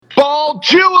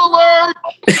Jew alert!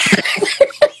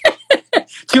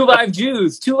 Two live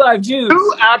Jews. Two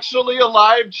actually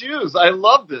alive Jews. I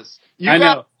love this. I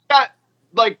know. Got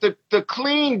like the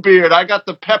clean beard. I got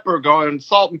the pepper going,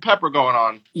 salt and pepper going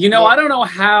on. You know, I don't know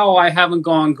how I haven't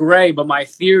gone gray, but my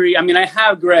theory, I mean, I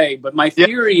have gray, but my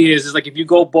theory is like if you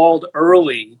go bald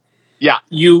early,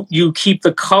 you keep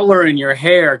the color in your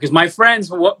hair. Because my friends,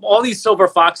 all these silver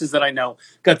foxes that I know,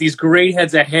 got these great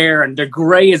heads of hair, and they're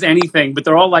gray as anything, but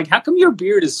they're all like, how come your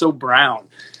beard is so brown?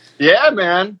 Yeah,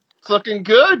 man. It's looking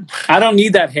good. I don't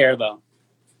need that hair, though.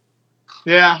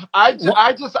 Yeah, I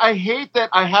hate that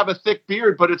I have a thick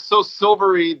beard, but it's so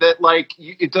silvery that like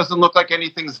it doesn't look like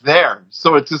anything's there.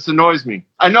 So it just annoys me.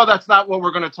 I know that's not what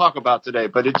we're going to talk about today,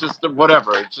 but it just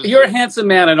whatever. It's just, you're a handsome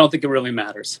man. I don't think it really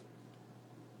matters.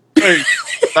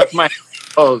 That's my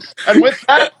pose. And with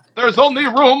that, there's only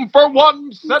room for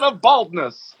one set of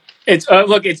baldness. It's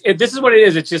look. This is what it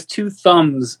is. It's just two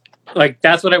thumbs. Like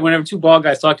that's what whenever two bald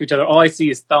guys talk to each other, all I see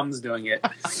is thumbs doing it.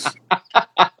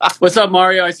 What's up,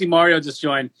 Mario? I see Mario just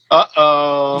joined.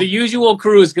 Uh-oh. The usual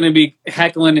crew is going to be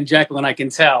heckling and jekyll, I can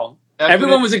tell.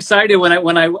 Everyone was excited when I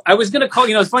was going to call.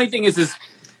 You know, the funny thing is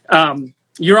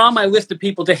you're on my list of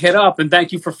people to hit up, and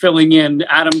thank you for filling in.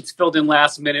 Adam filled in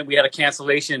last minute. We had a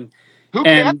cancellation.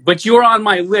 But you're on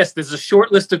my list. There's a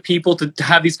short list of people to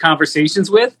have these conversations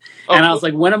with. Oh, and I was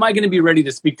like, when am I going to be ready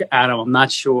to speak to Adam? I'm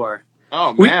not sure.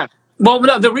 Oh, man. Well,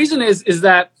 no, the reason is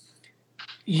that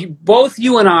both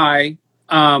you and I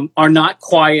are not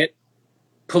quiet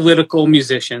political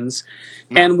musicians.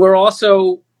 No. And we're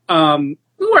also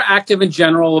we're active in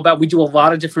general. We do a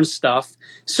lot of different stuff.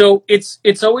 So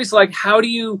it's always like,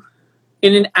 in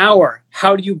an hour,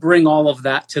 how do you bring all of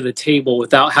that to the table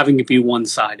without having it be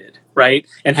one-sided, right?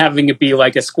 And having it be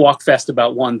like a squawk fest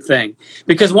about one thing.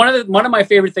 Because one of my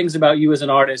favorite things about you as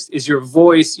an artist is your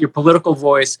voice, your political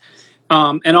voice,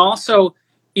 and also,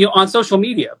 you know, on social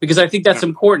media, because I think that's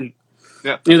important.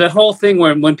 Yeah. You know, that whole thing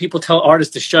when people tell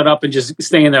artists to shut up and just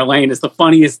stay in their lane is the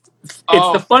funniest. It's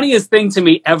the funniest thing to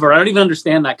me ever. I don't even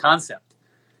understand that concept.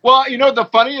 Well, you know, the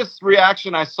funniest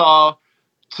reaction I saw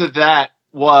to that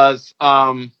was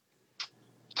Tom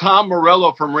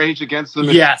Morello from Rage Against the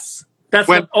Machine. Yes, that's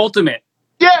the ultimate.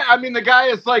 Yeah, I mean, the guy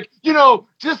is like, you know,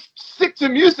 just stick to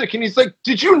music. And he's like,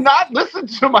 did you not listen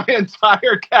to my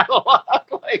entire catalog?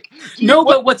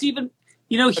 But what's even,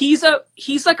 you know, he's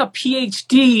like a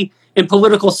PhD in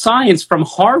political science from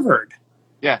Harvard.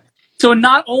 Yeah. So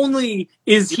not only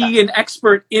is he an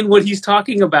expert in what he's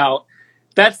talking about,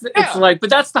 it's like,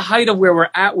 but that's the height of where we're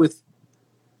at with,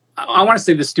 I want to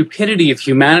say, the stupidity of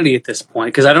humanity at this point,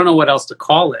 because I don't know what else to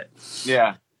call it.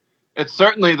 Yeah. It's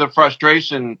certainly the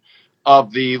frustration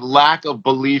of the lack of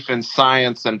belief in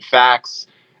science and facts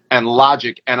and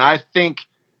logic. And I think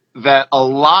that a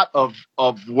lot of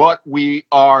what we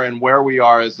are and where we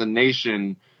are as a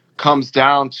nation comes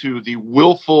down to the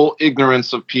willful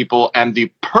ignorance of people and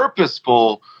the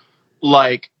purposeful,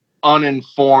 like,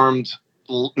 uninformed,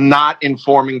 not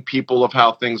informing people of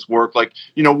how things work. Like,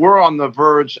 you know, we're on the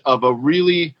verge of a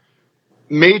really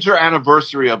major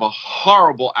anniversary of a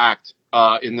horrible act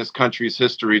in this country's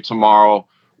history tomorrow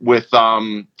with,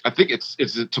 I think it's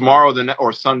tomorrow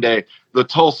or Sunday, the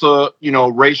Tulsa, you know,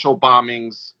 racial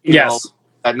bombings, you know,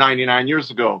 at 99 years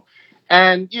ago.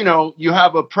 And, you know, you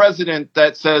have a president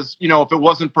that says, you know, if it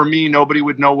wasn't for me, nobody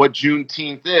would know what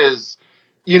Juneteenth is.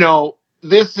 You know,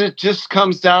 it just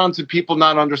comes down to people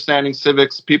not understanding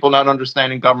civics, people not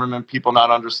understanding government, people not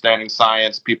understanding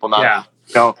science, people not,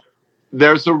 you know,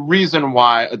 there's a reason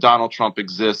why a Donald Trump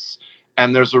exists.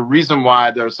 And there's a reason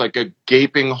why there's like a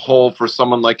gaping hole for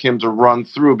someone like him to run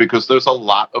through, because there's a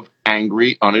lot of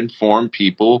angry, uninformed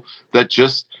people that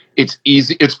just, it's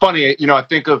easy. It's funny, you know, I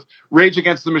think of Rage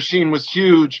Against the Machine was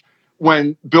huge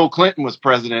when Bill Clinton was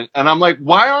president. And I'm like,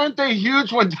 why aren't they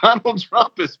huge when Donald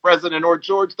Trump is president or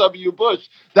George W. Bush?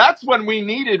 That's when we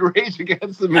needed Rage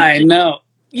Against the Machine. I know.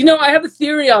 You know, I have a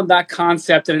theory on that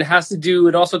concept, and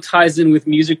it also ties in with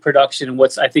music production and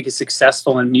what's, I think, is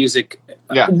successful in music.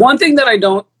 Yeah. One thing that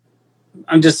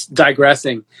I'm just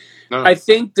digressing. No. I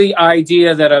think the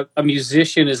idea that a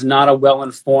musician is not a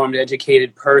well-informed,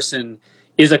 educated person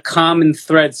is a common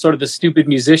thread, sort of the stupid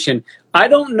musician. I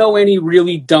don't know any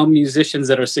really dumb musicians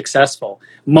that are successful.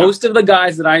 Most of the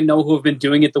guys that I know who have been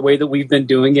doing it the way that we've been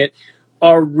doing it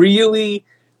are really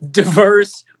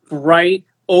diverse, bright,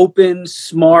 open,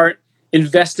 smart,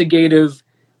 investigative,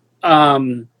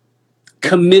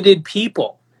 committed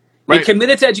people. Right. And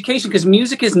committed to education, because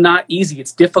music is not easy.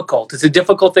 It's difficult. It's a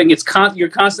difficult thing. You're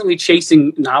constantly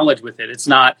chasing knowledge with it. It's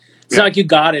not like you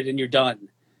got it and you're done.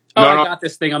 Oh, I got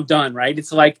this thing, I'm done, right?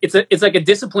 It's like a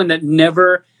discipline that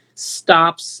never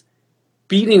stops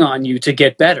beating on you to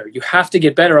get better. You have to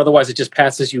get better, otherwise it just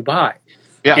passes you by.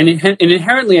 Yeah. And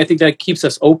inherently, I think that keeps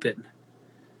us open.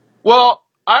 Well,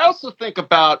 I also think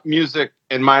about music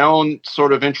in my own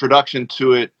sort of introduction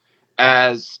to it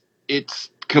as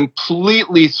it's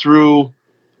completely through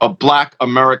a Black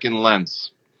American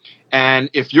lens. And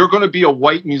if you're going to be a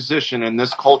white musician in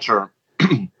this culture,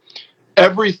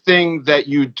 everything that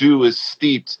you do is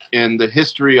steeped in the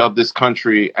history of this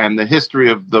country and the history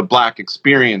of the Black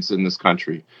experience in this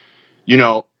country. You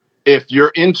know, if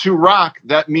you're into rock,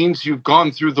 that means you've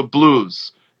gone through the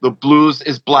blues. The blues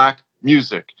is Black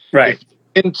music. Right. If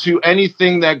you're into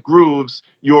anything that grooves,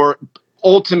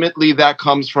 ultimately that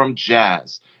comes from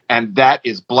jazz, and that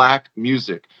is Black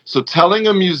music. So telling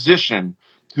a musician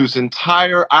whose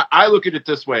entire, I look at it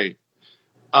this way,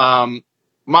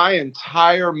 my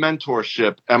entire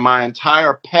mentorship and my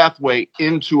entire pathway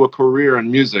into a career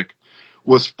in music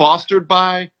was fostered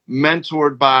by,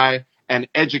 mentored by, and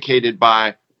educated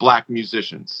by Black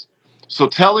musicians. So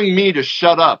telling me to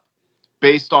shut up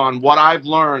based on what I've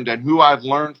learned and who I've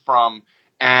learned from,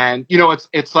 and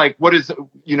it's like, what is,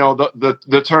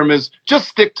 the term is just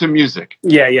stick to music.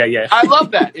 Yeah. I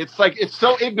love that. It's like, it's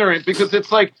so ignorant because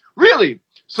it's like, really?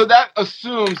 So that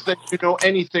assumes that you know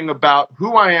anything about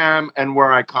who I am and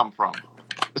where I come from.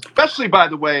 Especially, by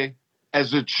the way,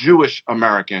 as a Jewish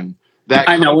American. That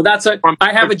I know. Well,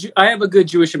 I have a good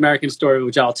Jewish American story,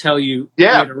 which I'll tell you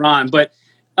later on. But,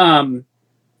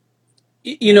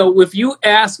 if you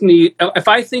ask me, if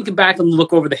I think back and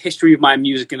look over the history of my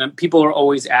music, and people are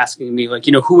always asking me, like,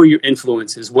 who are your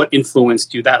influences? What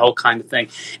influenced you? That whole kind of thing.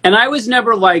 And I was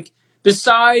never like,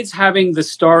 besides having the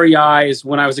starry eyes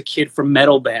when I was a kid from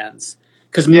metal bands,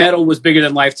 because metal was bigger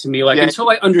than life to me. Like, until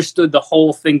I understood the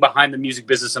whole thing behind the music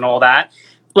business and all that,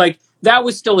 like, that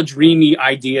was still a dreamy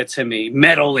idea to me.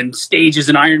 Metal and stages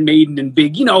and Iron Maiden and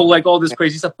big, like all this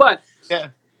crazy stuff. But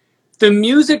the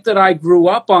music that I grew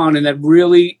up on and that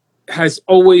really has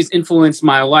always influenced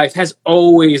my life has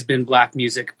always been Black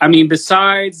music. I mean,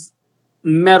 besides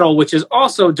metal, which is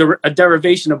also a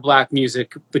derivation of Black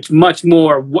music, which much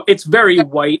more, it's very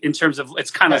white in terms of, it's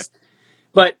kind of,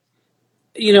 but,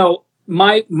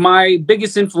 my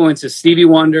biggest influence is Stevie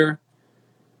Wonder,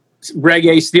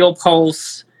 reggae, Steel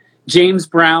Pulse, James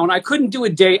Brown. I couldn't do a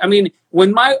day. I mean,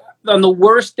 on the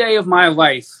worst day of my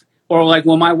life, or like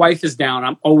when my wife is down,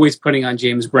 I'm always putting on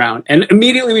James Brown. And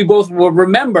immediately we both will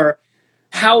remember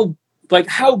how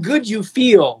good you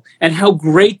feel and how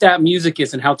great that music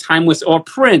is and how timeless, or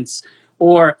Prince,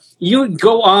 or you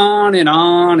go on and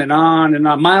on and on and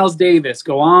on. Miles Davis,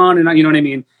 go on and on. You know what I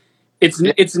mean?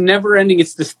 It's never ending.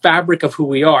 It's this fabric of who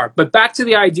we are. But back to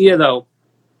the idea, though,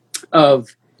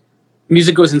 of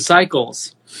music goes in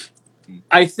cycles.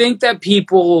 I think that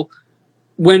people,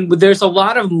 when there's a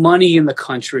lot of money in the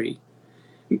country,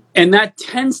 and that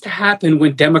tends to happen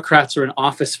when Democrats are in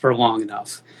office for long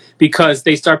enough, because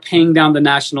they start paying down the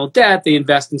national debt, they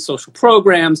invest in social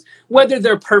programs, whether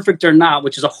they're perfect or not,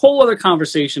 which is a whole other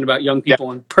conversation about young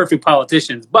people and perfect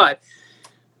politicians. But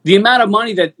the amount of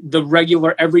money that the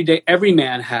regular, everyday,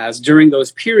 everyman has during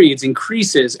those periods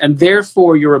increases, and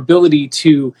therefore your ability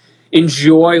to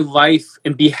enjoy life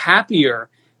and be happier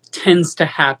tends to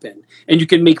happen. And you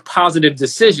can make positive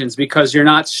decisions because you're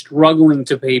not struggling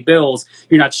to pay bills.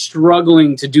 You're not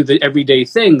struggling to do the everyday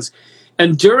things.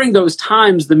 And during those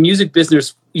times, the music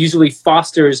business usually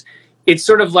fosters, it's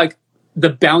sort of like the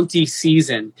bounty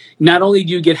season. Not only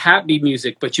do you get happy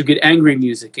music, but you get angry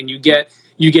music, and you get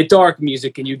dark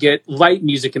music, and you get light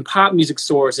music, and pop music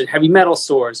soars, and heavy metal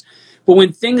soars. But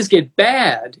when things get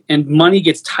bad and money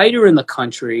gets tighter in the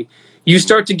country, you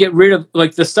start to get rid of,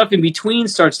 like, the stuff in between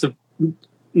starts to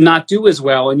not do as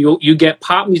well. And you get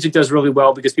pop music does really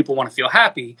well because people want to feel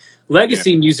happy.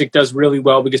 Legacy music does really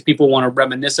well because people want to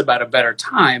reminisce about a better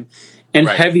time. And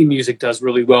heavy music does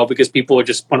really well because people are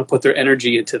just want to put their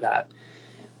energy into that.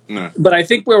 But I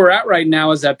think where we're at right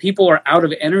now is that people are out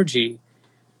of energy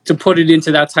to put it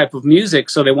into that type of music.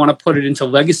 So they want to put it into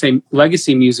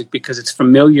legacy music because it's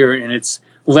familiar and it's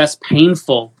less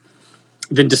painful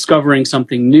than discovering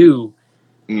something new,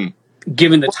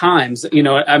 given the times.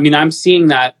 I mean, I'm seeing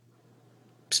that,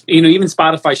 even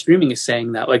Spotify streaming is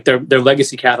saying that, like, their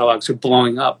legacy catalogs are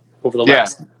blowing up over the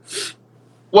last.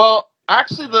 Well,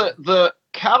 actually, the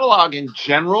catalog in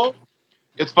general,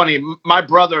 it's funny. My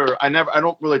brother, I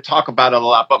don't really talk about it a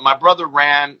lot, but my brother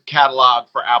ran catalog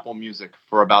for Apple Music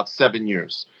for about 7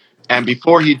 years. And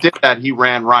before he did that, he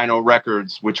ran Rhino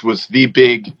Records, which was the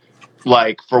big,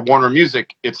 like, for Warner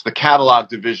Music, it's the catalog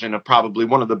division of probably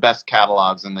one of the best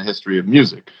catalogs in the history of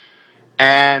music.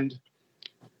 And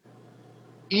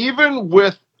even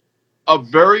with a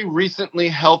very recently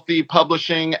healthy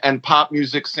publishing and pop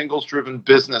music singles-driven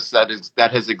business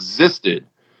that has existed,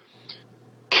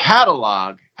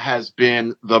 catalog has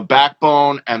been the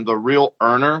backbone and the real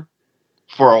earner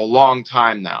for a long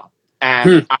time now.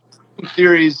 And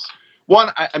theories,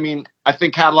 one, I mean, I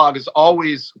think catalog is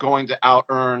always going to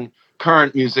out-earn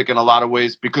current music in a lot of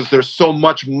ways because there's so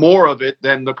much more of it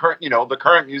than the current, the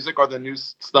current music or the new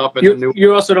stuff. And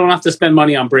you also don't have to spend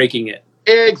money on breaking it.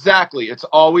 Exactly. It's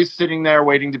always sitting there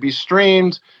waiting to be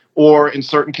streamed, or in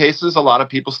certain cases, a lot of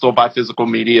people still buy physical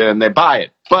media and they buy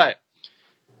it. But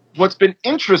what's been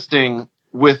interesting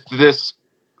with this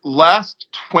last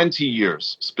 20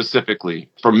 years, specifically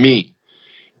for me,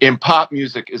 in pop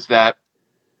music is that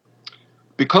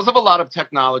because of a lot of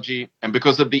technology and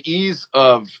because of the ease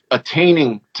of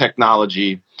attaining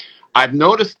technology, I've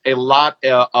noticed a lot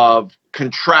of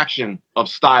contraction of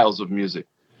styles of music.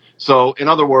 So, in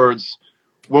other words,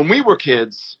 when we were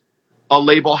kids, a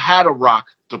label had a rock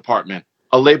department,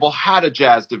 a label had a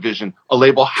jazz division, a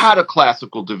label had a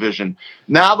classical division.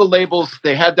 Now the labels,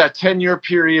 they had that 10-year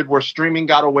period where streaming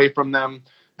got away from them.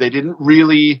 They didn't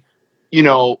really, in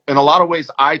a lot of ways,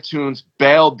 iTunes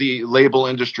bailed the label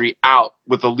industry out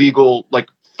with a legal, like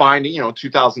finding,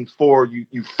 2004,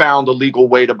 you found a legal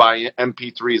way to buy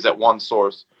MP3s at one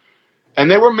source.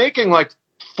 And they were making like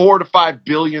 $4 to $5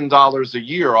 billion a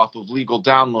year off of legal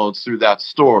downloads through that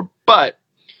store. But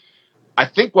I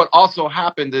think what also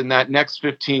happened in that next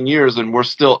 15 years, and we're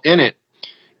still in it,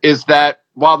 is that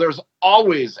while there's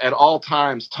always at all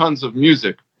times tons of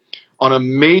music on a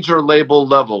major label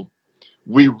level,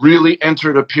 we really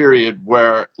entered a period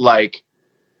where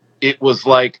it was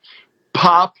like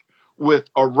pop with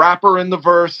a rapper in the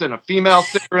verse and a female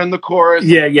singer in the chorus.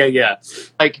 Yeah.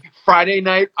 Like Friday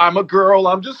night, I'm a girl,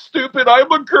 I'm just stupid,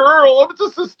 I'm a girl, I'm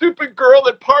just a stupid girl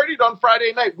that partied on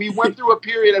Friday night. We went through a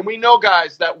period, and we know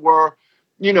guys that were,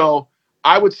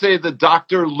 I would say the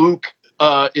Dr.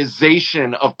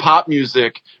 Luke-ization of pop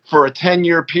music for a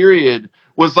 10-year period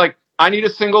was like, I need a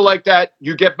single like that,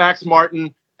 you get Max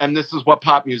Martin, and this is what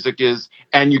pop music is,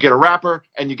 and you get a rapper,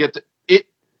 and you get it.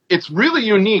 It's really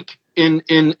unique in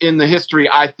the history,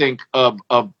 I think, of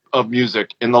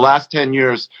music in the last 10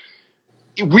 years.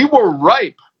 We were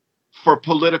ripe for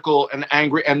political and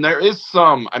angry, and there is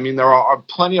there are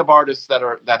plenty of artists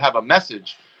that have a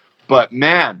message, but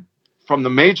man, from the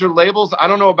major labels, I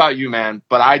don't know about you, man,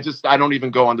 but I don't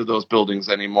even go into those buildings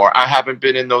anymore. I haven't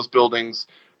been in those buildings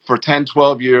for 10,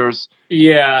 12 years.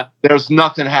 Yeah. There's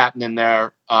nothing happening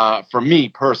there for me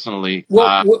personally.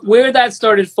 Well, where that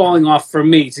started falling off for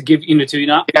me, to give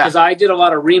because I did a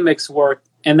lot of remix work,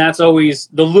 and that's always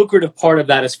the lucrative part of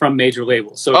that is from major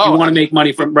labels. So if you want to make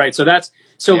money from, right.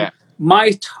 So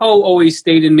my toe always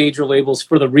stayed in major labels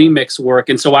for the remix work.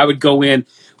 And so I would go in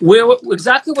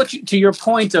exactly to your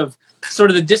point of sort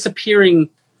of the disappearing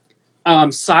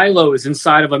silos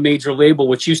inside of a major label,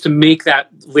 which used to make that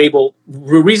label,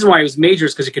 the reason why it was major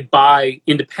is because it could buy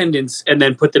independents and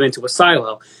then put them into a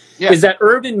silo. Yeah. Is that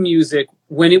urban music,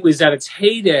 when it was at its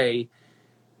heyday,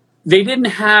 they didn't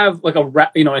have like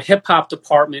a hip hop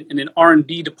department and an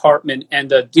R&B department, and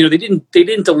they didn't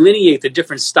delineate the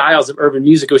different styles of urban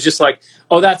music. It was just like,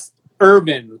 oh, that's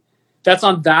urban, that's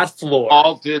on that floor.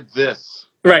 All did this.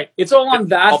 Right. It's all on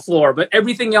that floor, but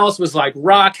everything else was like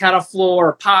rock had a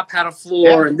floor, pop had a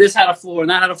floor, and this had a floor,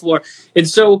 and that had a floor. And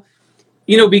so,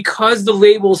 because the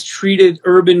labels treated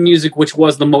urban music, which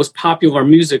was the most popular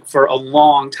music for a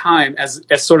long time, as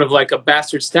sort of like a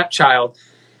bastard stepchild,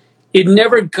 it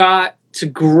never got to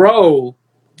grow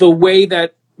the way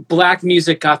that black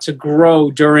music got to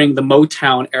grow during the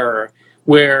Motown era,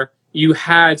 where you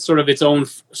had sort of its own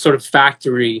sort of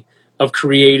factory of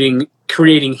creating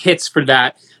hits for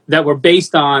that were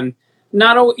based on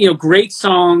not only great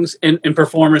songs and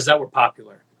performers that were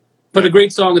popular, but a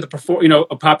great song with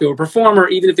a popular performer,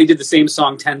 even if they did the same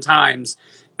song 10 times,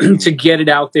 to get it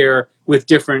out there with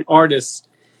different artists.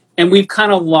 And we've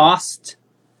kind of lost.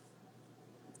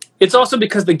 It's also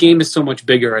because the game is so much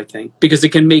bigger, I think, because it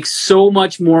can make so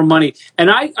much more money. And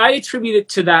I attribute it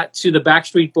to the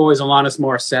Backstreet Boys, Alanis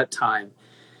Morissette time.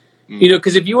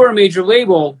 Because if you were a major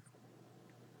label,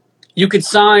 you could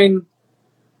sign,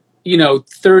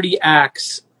 30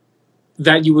 acts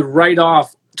that you would write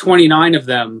off 29 of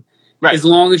them. Right. As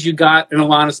long as you got an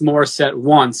Alanis Morissette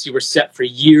once, you were set for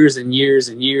years and years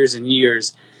and years and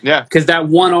years. Yeah. Because that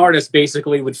one artist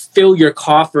basically would fill your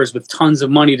coffers with tons of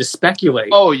money to speculate.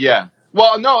 Oh, yeah.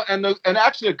 Well, no, and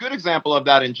actually a good example of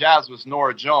that in jazz was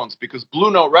Norah Jones, because Blue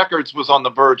Note Records was on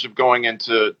the verge of going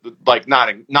into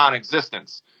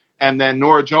non-existence. And then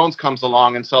Norah Jones comes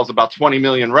along and sells about 20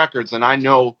 million records. And I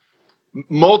know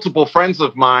multiple friends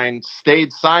of mine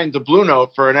stayed signed to Blue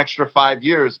Note for an extra 5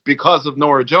 years because of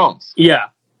Norah Jones. Yeah.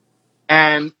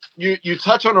 And you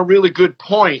touch on a really good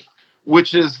point,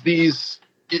 which is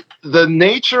the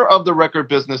nature of the record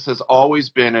business has always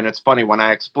been, and it's funny, when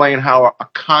I explain how a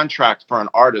contract for an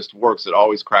artist works, it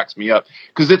always cracks me up,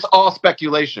 because it's all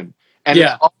speculation. And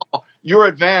it's all your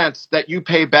advance that you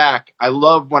pay back. I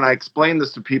love when I explain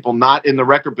this to people not in the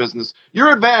record business.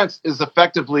 Your advance is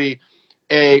effectively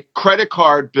a credit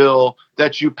card bill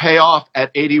that you pay off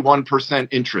at 81%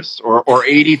 interest or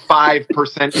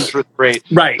 85% interest rate.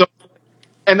 Right. So,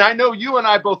 and I know you and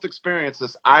I both experienced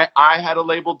this. I had a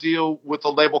label deal with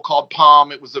a label called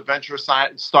Palm. It was a venture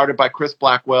started by Chris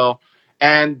Blackwell,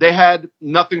 and they had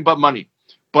nothing but money.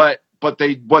 But what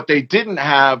they didn't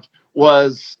have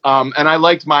was, and I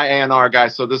liked my A&R guy,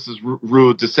 so this is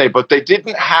rude to say, but they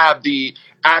didn't have the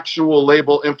actual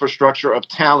label infrastructure of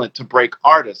talent to break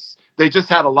artists. They just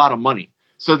had a lot of money.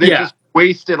 So they just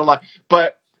wasted a lot.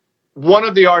 But one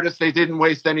of the artists they didn't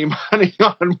waste any money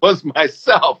on was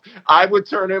myself. I would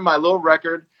turn in my little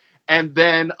record, and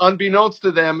then unbeknownst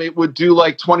to them, it would do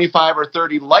like 25 or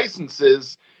 30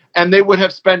 licenses, and they would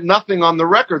have spent nothing on the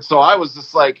record. So I was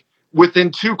just like,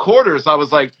 within 2 quarters, I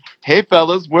was like, hey,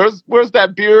 fellas, where's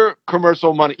that beer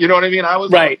commercial money? You know what I mean? I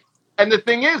was right. And the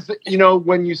thing is, you know,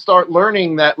 when you start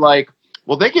learning that, like,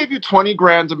 well, they gave you 20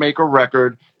 grand to make a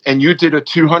record, and you did a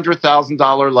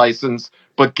 $200,000 license,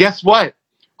 but guess what?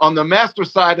 On the master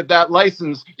side of that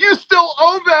license, you still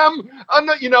owe them.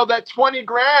 You know, that 20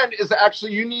 grand is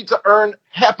actually, you need to earn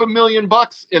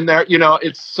 $500,000 in there. You know,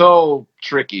 it's so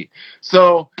tricky.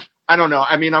 So I don't know.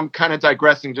 I mean, I'm kind of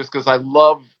digressing just because I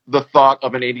love the thought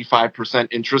of an 85%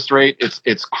 interest rate.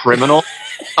 It's criminal.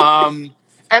 And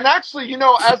actually, you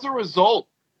know, as a result,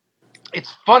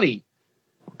 it's funny,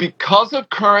 because of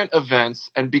current events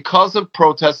and because of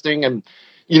protesting and,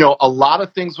 you know, a lot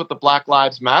of things with the Black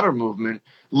Lives Matter movement,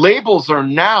 labels are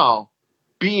now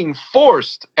being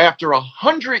forced after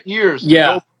 100 years to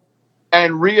go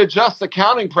and readjust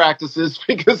accounting practices,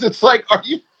 because it's like, are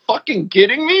you fucking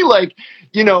kidding me? Like,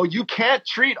 you know, you can't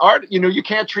treat you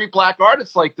can't treat black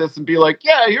artists like this and be like,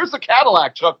 yeah, here's a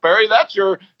Cadillac, Chuck Berry.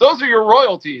 Those are your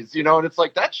royalties, you know? And it's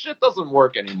like, that shit doesn't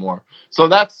work anymore. So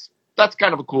that's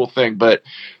kind of a cool thing. But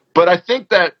I think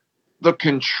that the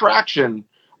contraction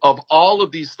of all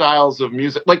of these styles of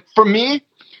music, like for me,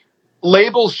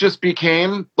 labels just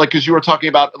became like, because you were talking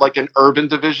about like an urban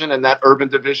division, and that urban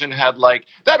division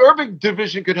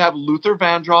could have Luther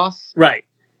Vandross. Right.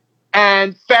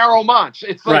 And Pharoah Monch.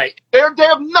 It's like they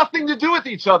have nothing to do with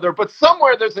each other, but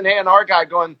somewhere there's an A&R guy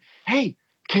going, hey,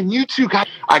 can you two guys,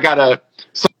 I got a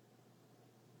spam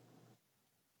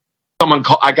phone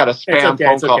call.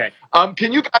 Okay.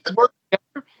 Can you guys work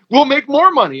together? We'll make more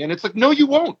money. And it's like, no, you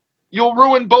won't. You'll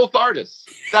ruin both artists.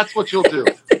 That's what you'll do.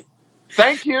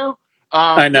 Thank you.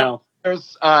 I know.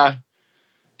 There's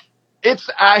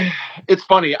it's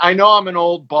funny. I know I'm an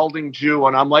old balding Jew,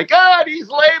 and I'm like, these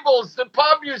labels, the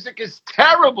pop music is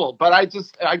terrible. But I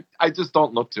just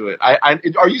don't look to it.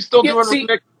 Are you still doing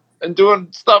remix and doing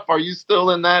stuff? Are you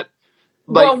still in that?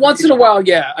 Like, well, once in a while,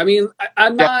 yeah. I mean,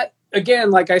 I'm not.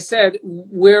 Again, like I said,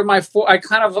 where I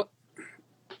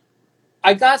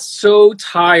got so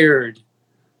tired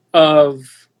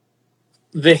of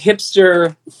the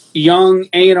hipster young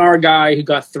A&R guy who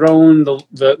got thrown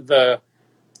the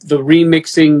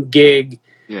remixing gig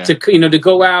to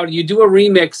go out. You do a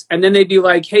remix, and then they'd be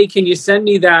like, hey, can you send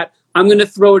me that? I'm going to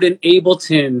throw it in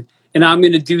Ableton, and I'm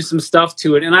going to do some stuff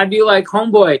to it. And I'd be like,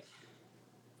 homeboy,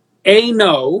 A,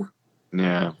 no.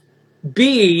 Yeah.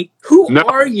 B, who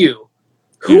are you?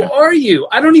 Who are you?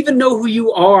 I don't even know who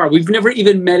you are. We've never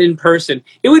even met in person.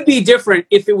 It would be different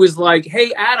if it was like,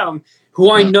 hey, Adam,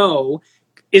 who I know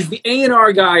is the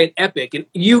A&R guy at Epic, and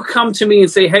you come to me and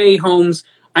say, hey, Holmes,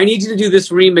 I need you to do this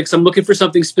remix. I'm looking for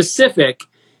something specific.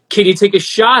 Can you take a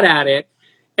shot at it?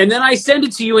 And then I send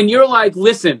it to you, and you're like,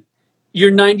 listen,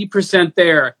 you're 90%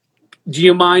 there. Do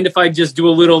you mind if I just do a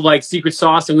little like secret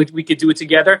sauce and we could do it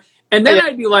together? And then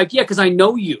I'd be like, yeah, because I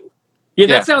know you. Yeah,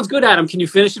 that sounds good, Adam. Can you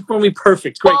finish it for me?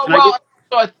 Perfect. Great.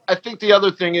 I think the other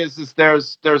thing is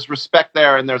there's respect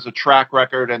there, and there's a track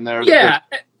record, and there's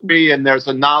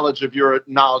a knowledge of your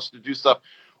knowledge to do stuff.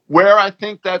 Where I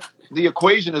think that the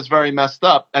equation is very messed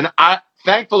up, and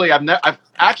thankfully I've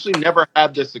actually never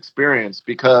had this experience,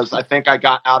 because I think I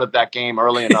got out of that game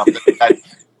early enough that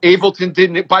Ableton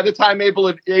didn't. By the time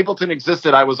Ableton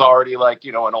existed, I was already like,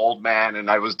 you know, an old man, and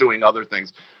I was doing other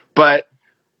things. But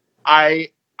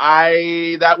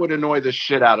that would annoy the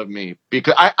shit out of me,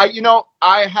 because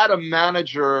I had a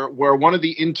manager where one of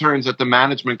the interns at the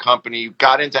management company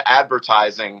got into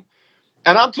advertising,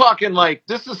 And I'm talking like,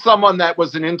 this is someone that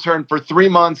was an intern for 3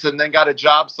 months and then got a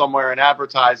job somewhere in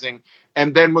advertising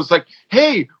and then was like,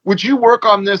 hey, would you work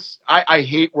on this? I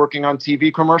hate working on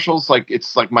TV commercials. Like,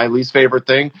 it's like my least favorite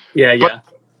thing. Yeah, But, yeah.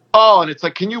 oh, and it's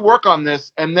like, can you work on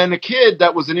this? And then a kid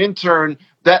that was an intern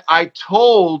that I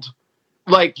told,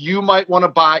 like, you might want to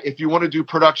buy, if you want to do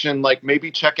production, like, maybe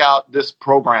check out this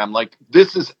program. Like,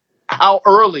 this is how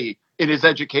early in his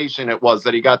education it was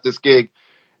that he got this gig.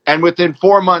 And within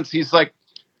 4 months, he's like,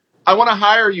 I want to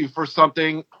hire you for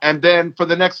something. And then for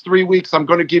the next 3 weeks, I'm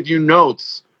going to give you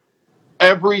notes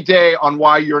every day on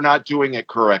why you're not doing it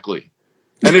correctly.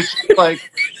 And it's like,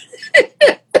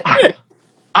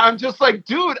 I'm just like,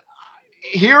 dude,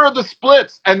 here are the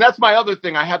splits. And that's my other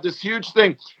thing. I have this huge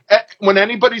thing. When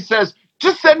anybody says,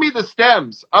 just send me the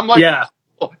stems, I'm like, Yeah.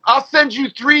 I'll send you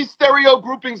 3 stereo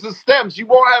groupings of stems. You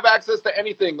won't have access to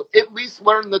anything. At least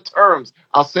learn the terms.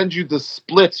 I'll send you the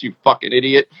splits, you fucking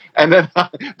idiot. And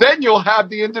then you'll have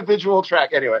the individual track.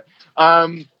 Anyway,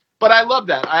 but I love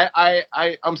that.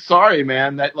 I'm sorry,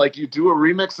 man, that like you do a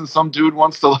remix and some dude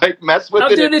wants to like mess with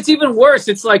it. Dude, it's even worse.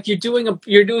 It's like you're doing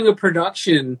a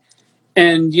production,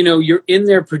 and you're in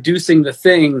there producing the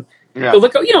thing. Yeah. But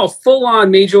look, full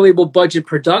on major label budget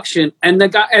production, and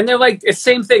they're like, it's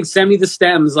same thing. Send me the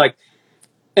stems, like,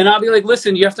 and I'll be like,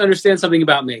 listen, you have to understand something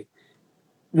about me.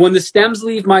 When the stems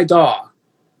leave my DAW,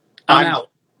 I'm out.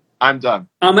 I'm done.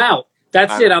 I'm out.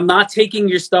 That's it. I'm not taking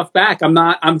your stuff back. I'm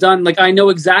done. Like, I know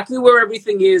exactly where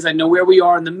everything is. I know where we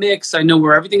are in the mix. I know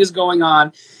where everything is going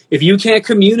on. If you can't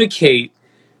communicate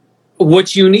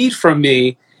what you need from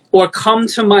me, or come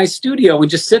to my studio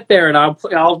and just sit there and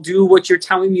I'll do what you're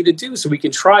telling me to do so we can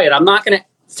try it. I'm not going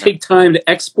to take time to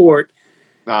export.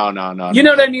 No. You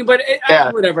know what I mean? But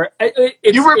whatever.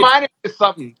 You reminded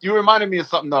me of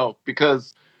something though,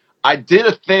 because I did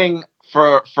a thing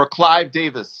for Clive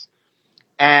Davis,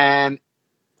 and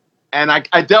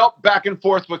I dealt back and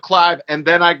forth with Clive, and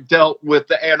then I dealt with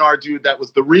the A&R dude that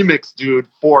was the remix dude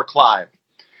for Clive.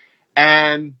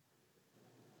 And,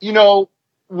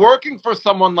 working for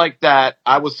someone like that,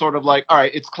 I was sort of like, all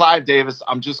right, it's Clive Davis.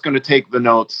 I'm just going to take the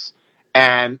notes,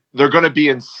 and they're going to be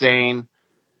insane,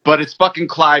 but it's fucking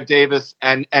Clive Davis,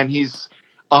 and he's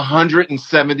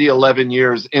 11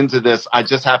 years into this. I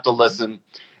just have to listen.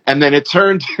 And then it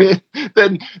turned,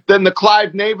 then the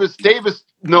Clive Davis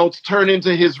notes turned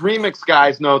into his remix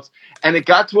guy's notes, and it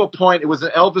got to a point, it was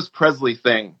an Elvis Presley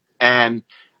thing, and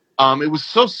it was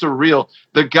so surreal.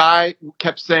 The guy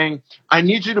kept saying, I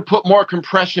need you to put more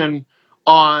compression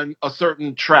on a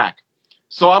certain track.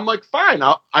 So I'm like, fine.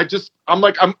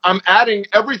 I'm adding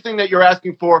everything that you're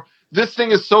asking for. This thing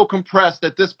is so compressed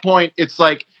at this point. It's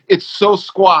like, it's so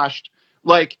squashed.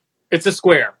 Like, it's a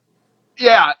square.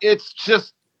 Yeah. It's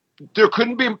just, there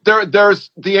couldn't be,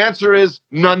 the answer is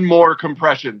none more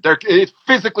compression. It's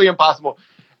physically impossible.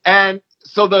 And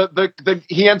so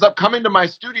he ends up coming to my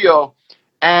studio,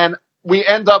 and we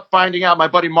end up finding out, my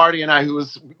buddy Marty and I, who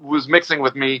was mixing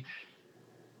with me,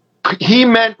 he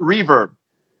meant reverb.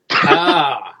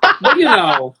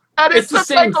 Well, it's the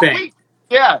same thing.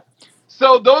 Yeah.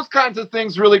 So those kinds of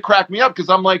things really crack me up, because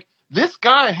I'm like, this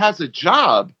guy has a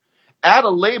job at a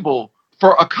label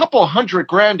for a couple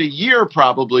 $100,000 a year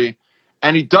probably,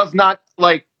 and he does not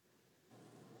like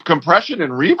compression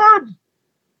and reverb?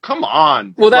 Come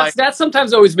on. Well, that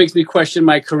sometimes always makes me question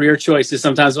my career choices.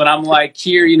 Sometimes when I'm like,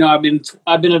 here, I've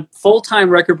been a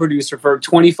full-time record producer for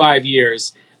 25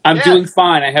 years. I'm doing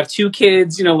fine. I have 2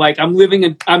 kids.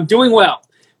 I'm doing well.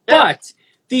 Yeah. But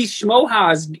these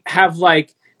schmohas have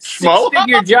like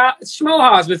 6-figure jobs.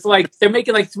 Schmohas with like, they're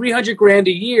making like $300,000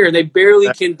 a year. They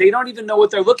barely can. They don't even know what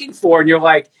they're looking for. And you're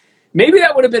like, maybe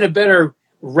that would have been a better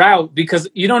route, because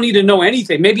you don't need to know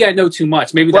anything. Maybe I know too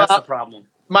much. Maybe that's the problem.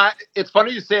 It's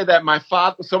funny you say that. My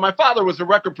father was a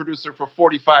record producer for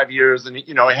 45 years, and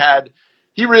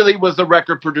he really was a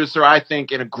record producer, I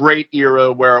think, in a great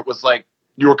era where it was like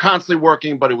you were constantly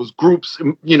working, but it was groups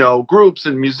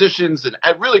and musicians and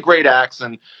really great acts.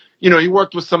 And he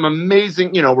worked with some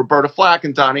amazing, Roberta Flack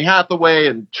and Donny Hathaway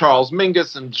and Charles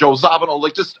Mingus and Joe Zawinul,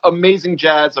 like just amazing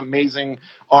jazz, amazing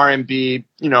R&B,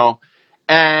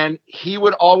 and he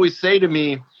would always say to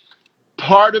me,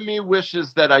 part of me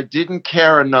wishes that I didn't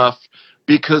care enough,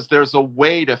 because there's a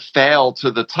way to fail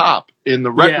to the top in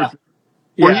the record.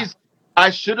 Yeah. Where I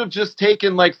should have just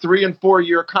taken like 3 and 4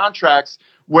 year contracts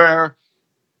where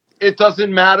it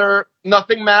doesn't matter,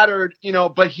 nothing mattered,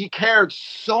 but he cared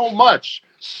so much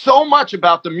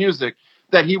about the music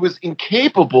that he was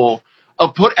incapable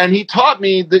of and he taught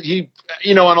me that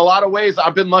in a lot of ways,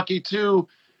 I've been lucky too.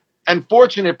 and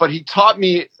fortunate, but he taught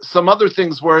me some other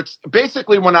things where it's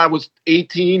basically when I was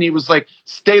 18, he was like,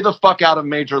 stay the fuck out of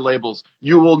major labels.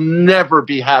 You will never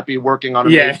be happy working on a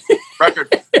major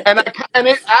record. And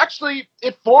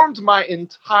it formed my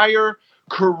entire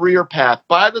career path.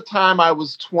 By the time I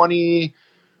was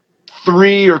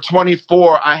 23 or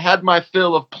 24, I had my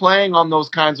fill of playing on those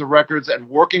kinds of records and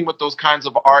working with those kinds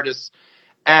of artists.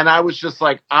 And I was just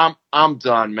like, I'm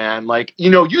done, man. Like, you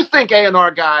know, you think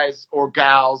A&R guys or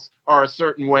gals are a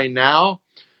certain way now.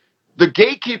 The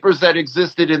gatekeepers that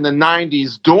existed in the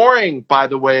 90s during, by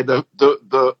the way, the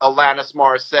Alanis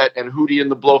Morissette and Hootie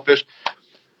and the Blowfish,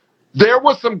 there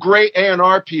was some great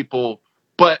A&R people,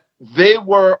 but they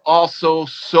were also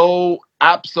so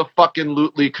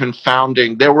abso-fucking-lutely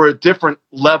confounding. They were a different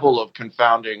level of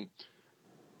confounding.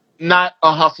 Not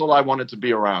a hustle I wanted to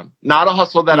be around. Not a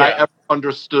hustle that I ever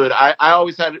understood. I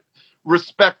always had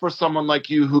respect for someone like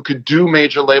you who could do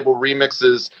major label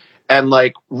remixes and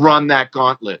like run that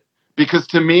gauntlet. Because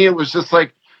to me, it was just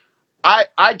like,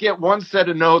 I get one set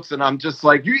of notes and I'm just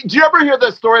like, do you ever hear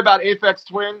the story about Aphex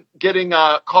Twin getting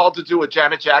called to do a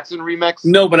Janet Jackson remix?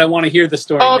 No, but I want to hear the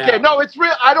story. Oh, okay, no, it's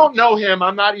real. I don't know him.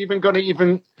 I'm not even going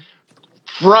to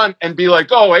front and be like,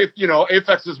 oh,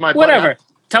 Aphex is my whatever. buddy.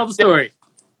 Tell the story.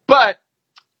 But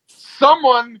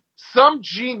some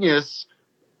genius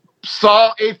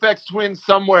saw Aphex Twin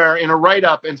somewhere in a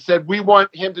write-up and said, we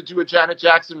want him to do a Janet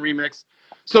Jackson remix.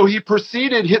 So he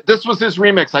proceeded, this was his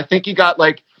remix. I think he got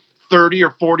like 30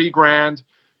 or 40 grand.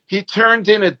 He turned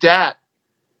in a DAT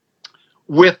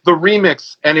with the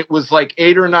remix, and it was like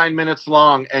 8 or 9 minutes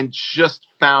long and just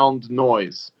found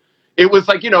noise. It was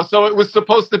like, so it was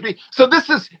supposed to be. So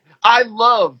I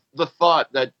love the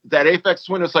thought that Aphex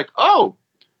Twin is like, oh,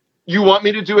 you want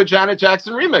me to do a Janet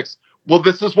Jackson remix? Well,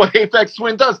 this is what Aphex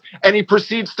Twin does. And he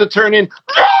proceeds to turn in,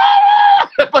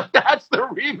 but that's the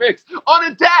remix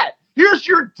on a DAT. Here's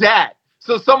your DAT.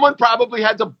 So someone probably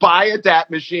had to buy a DAT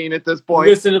machine at this point.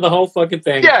 Listen to the whole fucking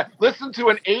thing. Yeah, listen to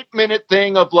an 8-minute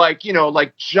thing of like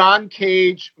John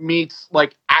Cage meets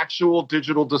like actual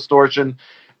digital distortion.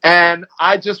 And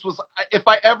I just was, if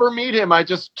I ever meet him,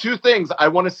 two things. I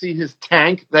want to see his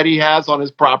tank that he has on his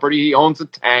property. He owns a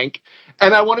tank.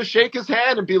 And I want to shake his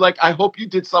hand and be like, I hope you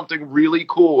did something really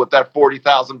cool with that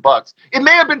 $40,000. It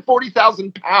may have been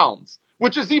 40,000 pounds,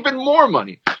 which is even more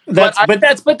money. That's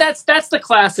the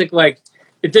classic. Like,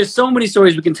 there's so many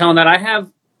stories we can tell on that.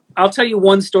 I'll tell you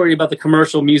one story about the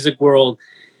commercial music world,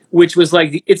 which was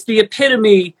like, it's the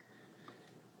epitome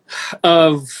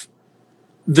of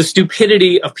the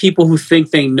stupidity of people who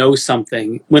think they know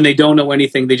something when they don't know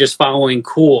anything. They're just following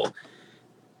cool.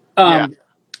 Ming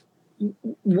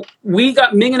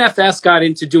and FS got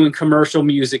into doing commercial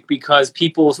music because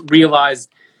people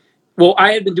realized, well,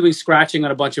 I had been doing scratching on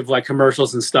a bunch of like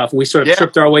commercials and stuff. And we sort of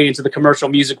tripped our way into the commercial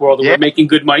music world and we're making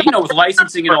good money, with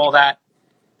licensing and all that.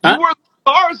 You were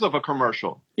the stars of a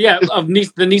commercial. Yeah, of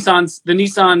the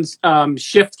Nissan's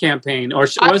Shift campaign. Or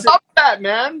I love that,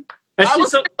 man.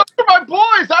 Those are my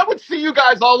boys. I would see you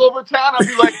guys all over town. I'd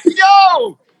be like,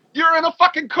 yo, you're in a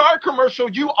fucking car commercial.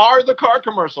 You are the car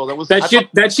commercial.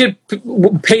 That shit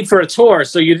paid for a tour.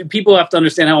 So people have to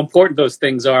understand how important those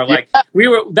things are. Like we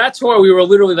were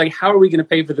literally like, how are we going to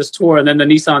pay for this tour? And then the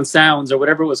Nissan Sounds or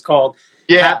whatever it was called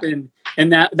happened.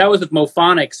 And that was with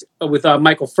Mophonics with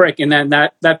Michael Frick. And then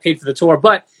that paid for the tour.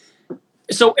 But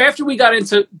so after we got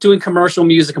into doing commercial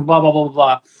music and blah, blah, blah, blah,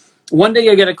 blah, one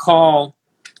day I get a call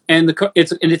and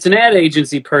it's an ad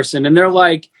agency person. And they're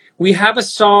like, we have a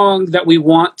song that we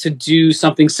want to do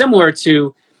something similar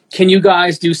to. Can you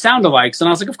guys do sound-alikes? And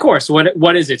I was like, of course.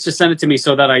 What is it? Just send it to me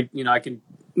so that I can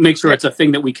make sure it's a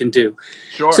thing that we can do.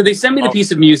 Sure. So they send me the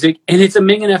piece of music, and it's a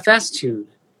Ming and FS tune.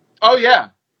 Oh yeah.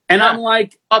 And I'm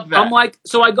like,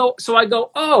 so I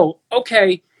go, oh,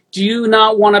 okay. Do you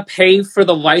not want to pay for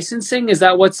the licensing? Is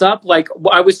that what's up? Like,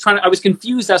 I was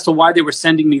confused as to why they were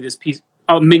sending me this piece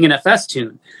of Ming and FS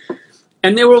tune,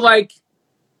 and they were like,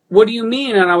 what do you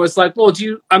mean? And I was like, well,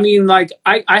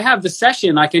 I have the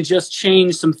session. I can just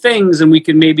change some things and we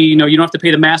can maybe, you don't have to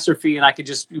pay the master fee and we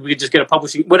could just get a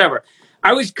publishing, whatever.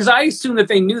 Because I assumed that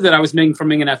they knew that I was Ming from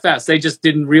Ming and FS. They just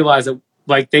didn't realize that,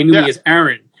 like, they knew me as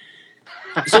Aaron.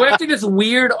 So after this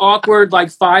weird, awkward, like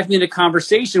 5-minute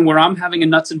conversation where I'm having a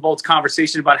nuts and bolts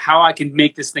conversation about how I can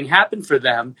make this thing happen for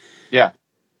them. Yeah.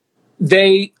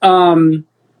 They, I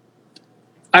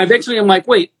eventually am like,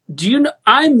 wait, do you know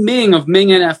I'm Ming of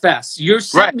Ming and FS? You're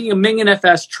sending me a Ming and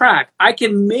FS track. I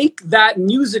can make that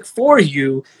music for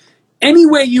you any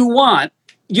way you want.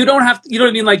 You don't have to, you know what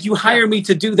I mean? Like, you hire me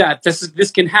to do that.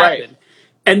 This can happen. Right.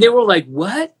 And they were like,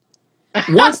 what?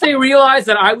 Once they realized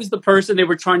that I was the person they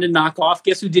were trying to knock off,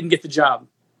 guess who didn't get the job?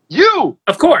 You.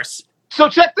 Of course. So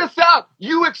check this out.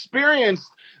 You experienced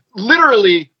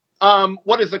literally,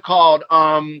 what is it called?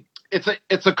 It's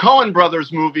a Coen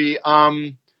Brothers movie.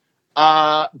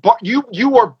 You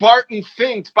were Barton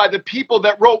Finked by the people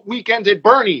that wrote Weekend at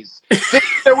Bernie's.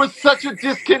 There was such a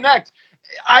disconnect.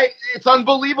 It's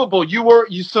unbelievable.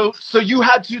 So you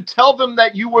had to tell them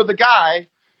that you were the guy,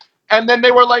 and then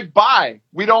they were like, "Bye,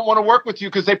 we don't want to work with you,"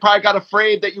 because they probably got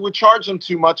afraid that you would charge them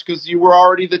too much because you were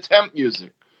already the temp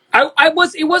music.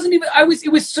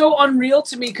 It was so unreal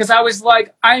to me because I was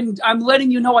like, I'm letting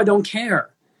you know I don't care.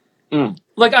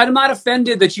 Like, I'm not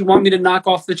offended that you want me to knock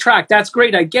off the track. That's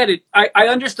great. I get it. I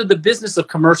understood the business of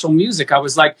commercial music. I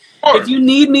was like, if you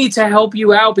need me to help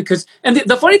you out, and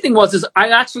the funny thing is I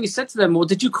actually said to them, well,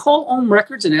 did you call Ohm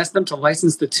Records and ask them to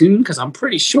license the tune? Because I'm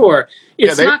pretty sure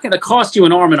it's not going to cost you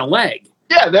an arm and a leg.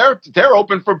 Yeah, they're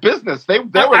open for business. I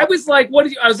was like,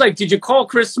 I was like, did you call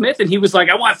Chris Smith? And he was like,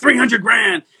 I want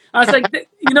 $300,000. I was like,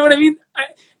 you know what I mean?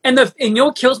 And you know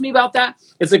what kills me about that?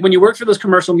 It's like when you work for those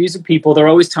commercial music people, they're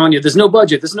always telling you, there's no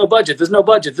budget, there's no budget, there's no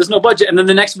budget, there's no budget. And then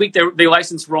the next week they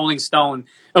license Rolling Stone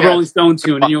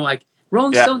tune. And you're like,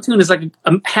 Rolling Stone tune is like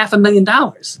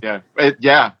 $500,000.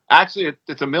 Yeah. Actually,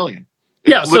 it's $1 million.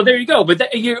 So there you go.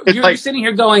 But you're sitting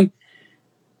here going,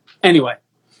 anyway.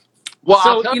 Well,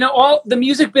 so, all the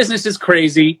music business is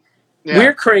crazy. Yeah.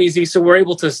 We're crazy, so we're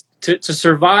able to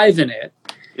survive in it.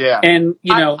 Yeah. And,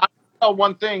 I know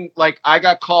one thing, like I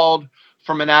got called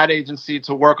from an ad agency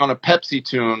to work on a Pepsi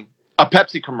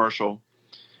commercial.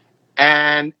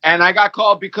 And I got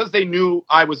called because they knew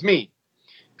I was me.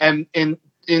 And in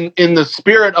the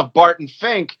spirit of Barton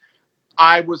Fink,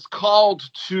 I was called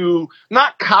to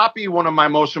not copy one of my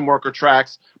motion worker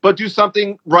tracks, but do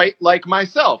something right like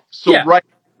myself. So write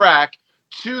a track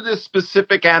to this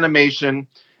specific animation,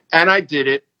 and I did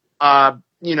it. And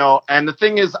the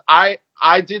thing is,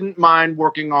 I didn't mind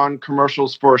working on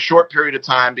commercials for a short period of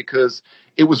time because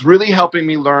it was really helping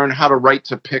me learn how to write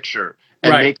to picture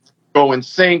and make it go in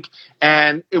sync.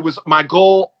 And it was my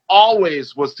goal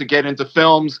always was to get into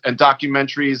films and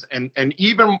documentaries. And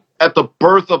even at the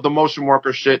birth of the motion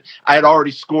worker shit, I had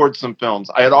already scored some films.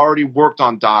 I had already worked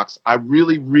on docs. I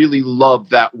really, really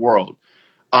loved that world.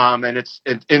 And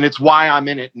it's why I'm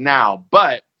in it now.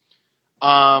 But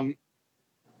I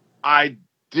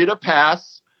did a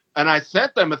pass. And I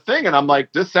sent them a thing, and I'm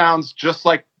like, this sounds just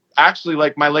like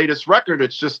my latest record.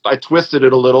 It's just I twisted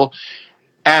it a little.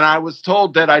 And I was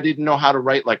told that I didn't know how to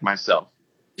write like myself.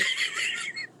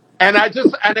 and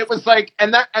it was like,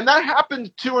 and that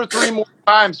happened 2 or 3 more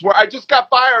times where I just got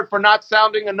fired for not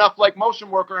sounding enough like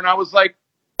motion worker. And I was like,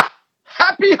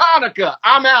 happy Hanukkah,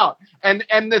 I'm out. And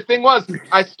the thing was,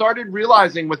 I started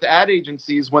realizing with ad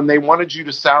agencies, when they wanted you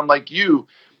to sound like you,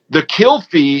 the kill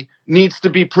fee needs to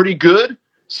be pretty good.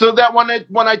 So that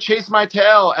when I chase my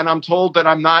tail and I'm told that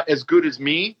I'm not as good as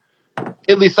me,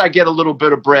 at least I get a little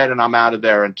bit of bread and I'm out of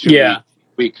there in 2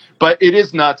 weeks. But it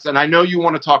is nuts. And I know you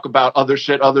want to talk about other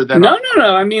shit other than no.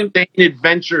 I mean,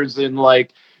 adventures in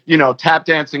tap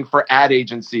dancing for ad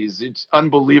agencies. It's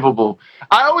unbelievable.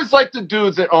 I always liked the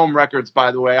dudes at Ohm Records,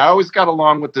 by the way. I always got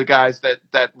along with the guys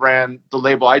that ran the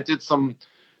label.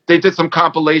 They did some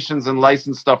compilations and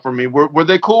license stuff for me. Were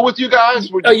they cool with you guys?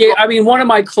 I mean, one of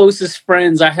my closest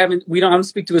friends, I don't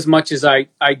speak to as much as I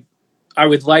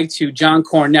would like to. John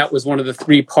Cornette was one of the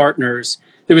 3 partners.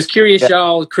 There was Curious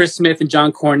Shaw, Chris Smith, and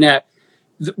John Cornette.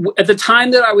 At the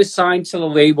time that I was signed to the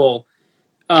label,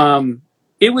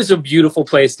 it was a beautiful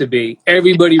place to be.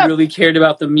 Everybody really cared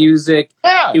about the music.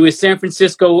 Yeah. It was San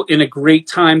Francisco in a great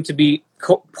time to be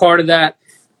part of that.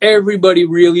 Everybody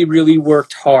really, really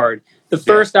worked hard. The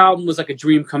first album was like a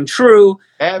dream come true.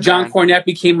 Yeah, John Cornette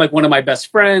became like one of my best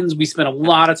friends. We spent a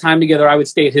lot of time together. I would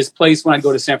stay at his place when I'd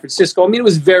go to San Francisco. I mean, it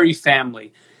was very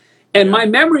family. And my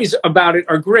memories about it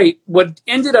are great. What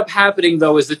ended up happening,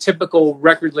 though, is the typical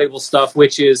record label stuff,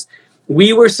 which is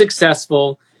we were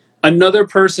successful. Another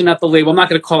person at the label, I'm not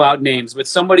going to call out names, but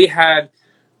somebody had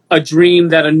a dream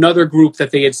that another group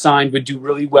that they had signed would do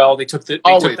really well. They took the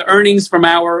earnings from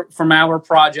our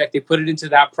project. They put it into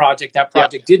that project. That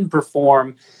project didn't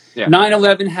perform. Yeah.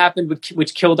 9/11 happened,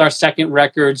 which killed our second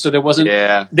record. So there wasn't.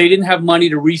 Yeah. They didn't have money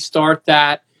to restart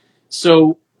that.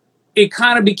 So it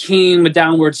kind of became a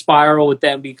downward spiral with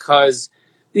them because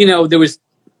there was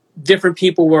different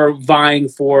people were vying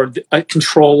for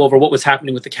control over what was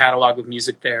happening with the catalog of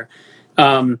music there.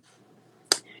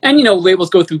 And,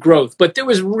 labels go through growth, but there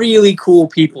was really cool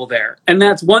people there. And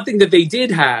that's one thing that they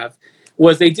did have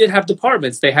was they did have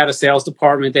departments. They had a sales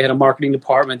department. They had a marketing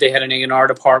department. They had an A&R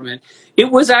department.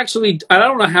 It was actually, I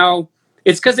don't know how,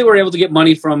 it's because they were able to get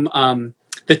money from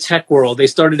the tech world. They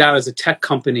started out as a tech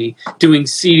company doing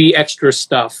CD extra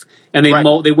stuff, and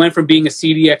they went from being a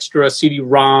CD extra,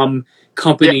 CD-ROM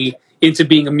company into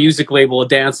being a music label, a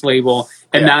dance label,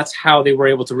 and that's how they were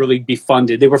able to really be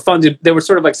funded. They were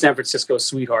sort of like San Francisco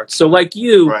sweethearts. So like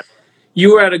you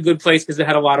were at a good place because it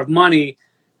had a lot of money.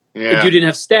 If you didn't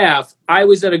have staff, I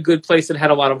was at a good place that had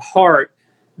a lot of heart.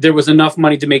 There was enough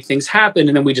money to make things happen,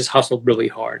 and then we just hustled really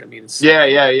hard. I mean,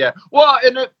 Well,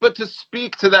 but to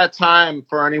speak to that time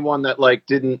for anyone that like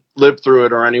didn't live through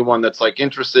it or anyone that's like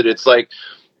interested, it's like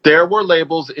there were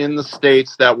labels in the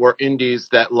States that were indies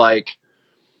that like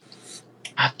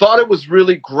I thought it was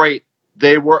really great.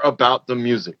 They were about the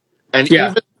music, and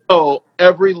even though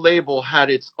every label had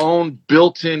its own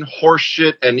built-in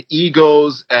horseshit and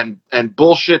egos and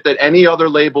bullshit that any other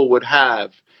label would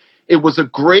have, it was a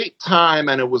great time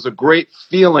and it was a great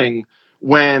feeling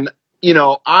when, you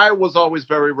know, I was always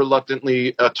very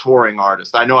reluctantly a touring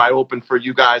artist. I know I opened for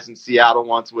you guys in Seattle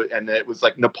once, and it was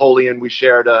like Napoleon. We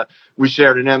shared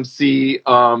an MC.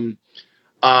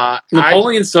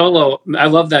 Napoleon Solo, I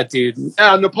love that dude.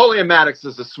 Napoleon Maddox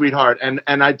is a sweetheart, and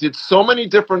I did so many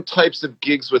different types of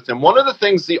gigs with him.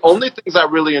 The only things I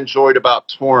really enjoyed about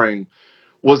touring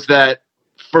was that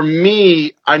for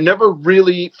me, I never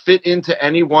really fit into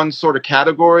any one sort of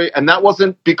category, and that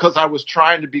wasn't because I was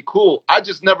trying to be cool. I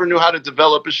just never knew how to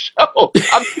develop a show.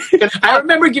 I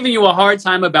remember giving you a hard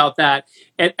time about that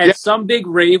at some big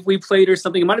rave we played or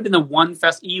something. It might have been the One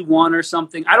Fest E1 or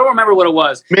something. I don't remember what it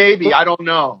was. Maybe, I don't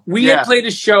know. We had played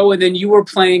a show, and then you were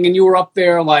playing, and you were up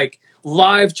there like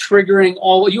live triggering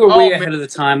you were way ahead of the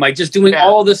time, like just doing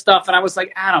all this stuff, and I was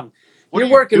like, Adam, you're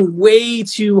working way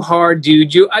too hard,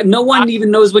 dude. No one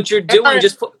even knows what you're doing.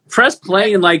 Just press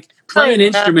play and like play an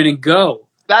instrument and go.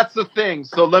 That's the thing.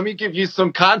 So let me give you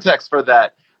some context for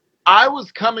that. I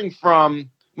was coming from,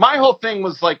 my whole thing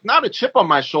was like not a chip on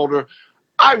my shoulder.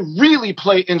 I really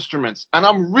play instruments and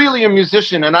I'm really a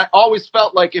musician. And I always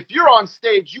felt like if you're on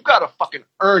stage, you got to fucking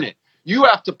earn it. You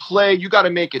have to play. You got to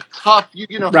make it tough.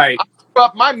 You know, right.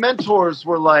 My mentors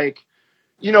were like,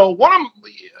 you know,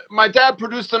 my dad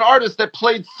produced an artist that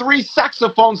played 3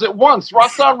 saxophones at once.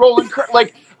 Rahsaan Roland Kirk.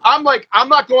 I'm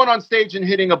not going on stage and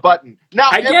hitting a button. Now,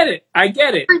 I get it.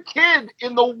 Every kid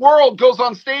in the world goes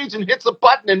on stage and hits a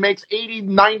button and makes 80,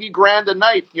 90 grand a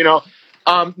night, you know.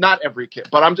 Not every kid,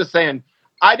 but I'm just saying,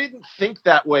 I didn't think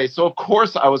that way. So, of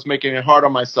course, I was making it hard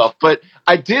on myself. But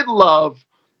I did love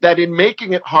that in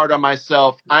making it hard on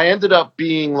myself, I ended up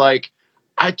being like,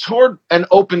 I toured and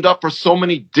opened up for so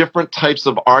many different types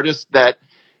of artists that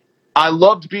I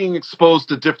loved being exposed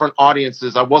to different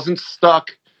audiences. I wasn't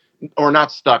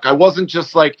not stuck. I wasn't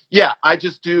just like, I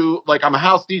just do, like, I'm a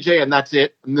house DJ and that's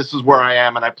it. And this is where I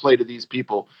am and I play to these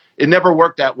people. It never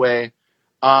worked that way.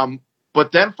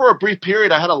 But then for a brief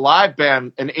period, I had a live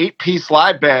band, an 8-piece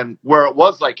live band where it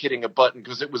was like hitting a button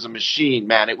because it was a machine,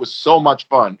 man. It was so much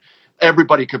fun.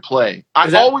 Everybody could play.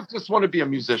 I always just want to be a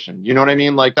musician. You know what I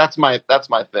mean? Like that's my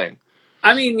thing.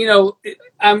 I mean, you know,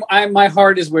 my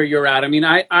heart is where you're at. I mean,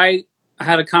 I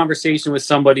had a conversation with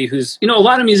somebody who's, you know, a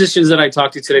lot of musicians that I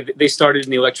talked to today, they started in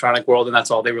the electronic world and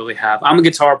that's all they really have. I'm a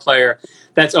guitar player.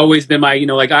 That's always been my, you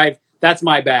know, like that's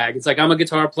my bag. It's like, I'm a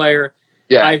guitar player.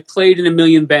 Yeah. I've played in a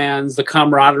million bands, the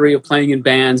camaraderie of playing in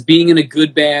bands, being in a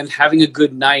good band, having a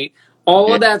good night,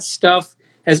 all of that stuff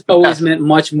has always meant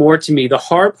much more to me. The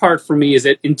hard part for me is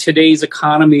that in today's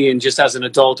economy and just as an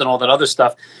adult and all that other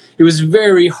stuff, it was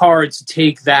very hard to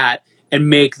take that and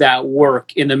make that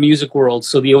work in the music world.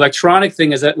 So the electronic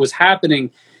thing as that was happening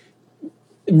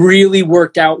really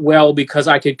worked out well because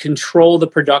I could control the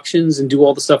productions and do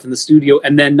all the stuff in the studio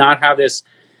and then not have this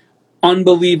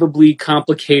unbelievably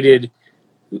complicated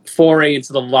foray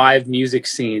into the live music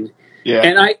scene. Yeah.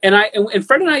 And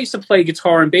Fred and I used to play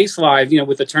guitar and bass live, you know,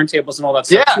 with the turntables and all that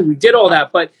stuff too. We did all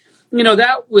that, but you know,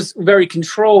 that was very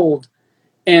controlled.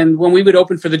 And when we would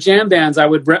open for the jam bands, I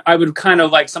would kind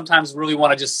of like sometimes really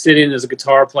want to just sit in as a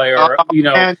guitar player, you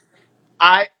know. And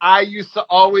I used to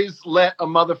always let a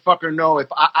motherfucker know if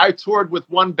I toured with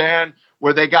one band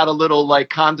where they got a little like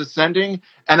condescending,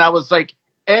 and I was like,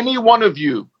 any one of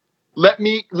you, let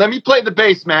me play the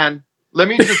bass, man. Let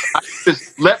me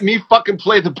just let me fucking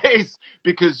play the bass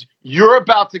because you're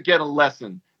about to get a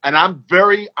lesson. And I'm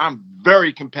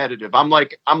very competitive. I'm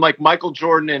like Michael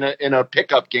Jordan in a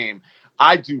pickup game.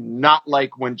 I do not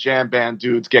like when jam band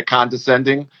dudes get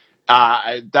condescending.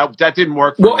 That didn't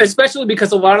work for me. Especially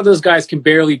because a lot of those guys can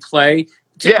barely play.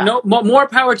 More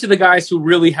power to the guys who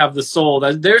really have the soul.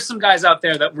 There's some guys out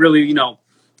there that really, you know,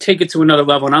 take it to another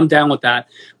level, and I'm down with that.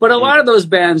 But a lot of those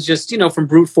bands just, you know, from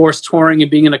brute force touring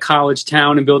and being in a college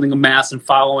town and building a mass and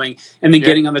following and then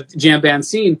getting on the jam band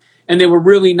scene, and they were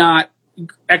really not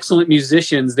excellent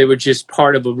musicians. They were just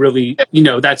part of a really,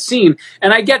 that scene.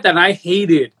 And I get that. And I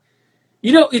hated,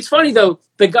 it's funny though,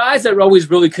 the guys that always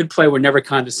really could play were never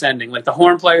condescending. Like the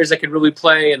horn players that could really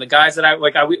play, and the guys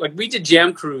that we did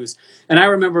Jam Cruise, and I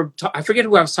remember I forget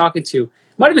who I was talking to. It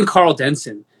might have been Carl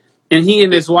Denson, and he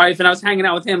and his wife, and I was hanging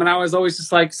out with him, and I was always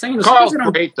just like saying, Carl's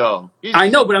great though. I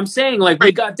know, but I'm saying like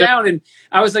we got down, and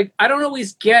I was like, I don't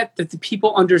always get that the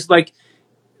people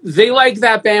they like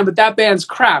that band, but that band's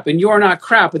crap, and you're not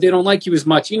crap, but they don't like you as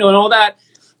much, and all that.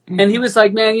 And he was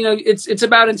like, man, it's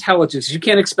about intelligence. You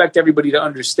can't expect everybody to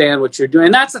understand what you're doing.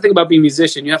 And that's the thing about being a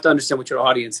musician. You have to understand what your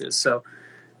audience is. So,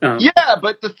 yeah,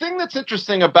 but the thing that's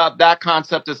interesting about that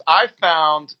concept is I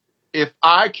found if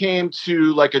I came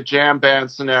to like a jam band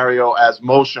scenario as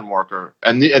motion worker,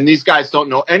 and these guys don't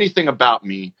know anything about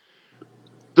me,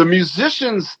 the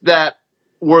musicians that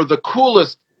were the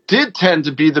coolest did tend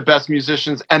to be the best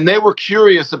musicians, and they were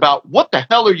curious about what the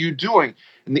hell are you doing?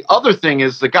 And the other thing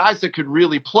is the guys that could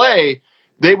really play,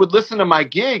 they would listen to my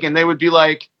gig and they would be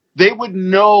like, they would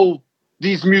know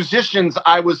these musicians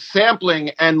I was sampling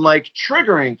and like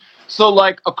triggering. So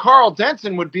like a Carl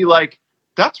Denson would be like,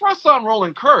 that's Rahsaan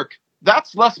Roland Kirk.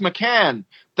 That's Les McCann.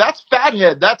 That's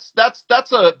Fathead.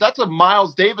 That's a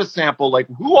Miles Davis sample. Like,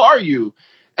 who are you?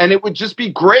 And it would just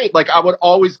be great. Like I would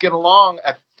always get along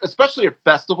especially at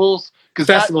festivals.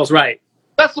 Right.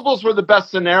 Festivals were the best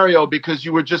scenario because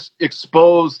you were just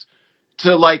exposed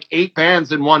to like 8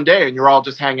 bands in one day and you're all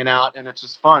just hanging out and it's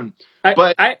just fun.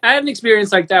 But I had an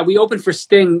experience like that. We opened for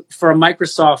Sting for a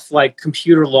Microsoft like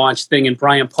computer launch thing in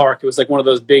Bryant Park. It was like one of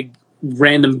those big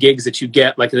random gigs that you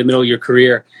get like in the middle of your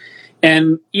career.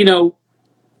 And,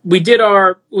 we did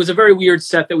it was a very weird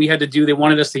set that we had to do. They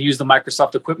wanted us to use the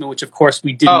Microsoft equipment, which of course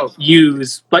we didn't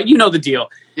use, but you know the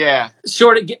deal. Yeah.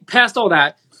 Past all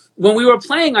that, when we were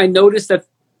playing, I noticed that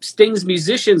Sting's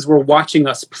musicians were watching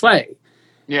us play.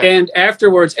 Yeah. And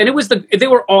afterwards, and they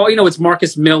were all, it's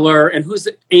Marcus Miller and who's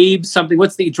Abe something.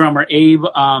 What's the drummer? Abe.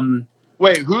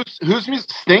 Wait, who's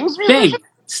Sting's musician?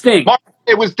 Sting.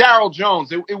 It was Daryl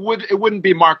Jones. It wouldn't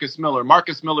be Marcus Miller.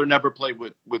 Marcus Miller never played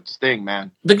with Sting,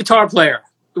 man. The guitar player.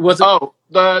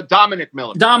 The Dominic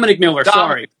Miller.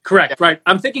 Sorry. Correct. Yeah. Right.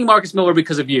 I'm thinking Marcus Miller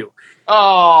because of you.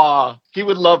 Oh, he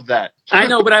would love that. I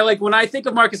know, but when I think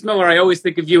of Marcus Miller, I always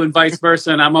think of you and vice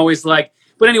versa. And I'm always like,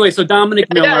 but anyway, so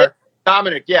Dominic Miller. Yeah.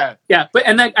 Dominic, yeah. Yeah. But,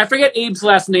 and then I forget Abe's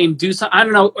last name. I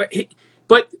don't know.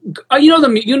 But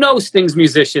Sting's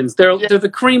musicians. They're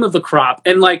the cream of the crop.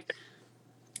 And like,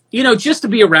 just to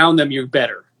be around them, you're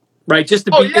better. Right. Just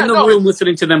to be in the room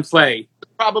listening to them play.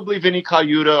 Probably Vinny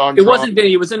Colaiuta. It wasn't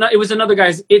Vinny. It was another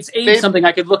guy's. It's Abe something.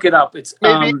 I could look it up. It's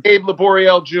maybe Abe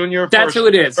Laboriel Jr. That's who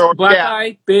it is. Black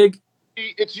guy, big.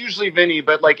 It's usually Vinny,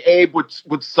 but like Abe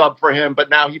would sub for him. But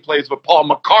now he plays with Paul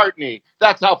McCartney.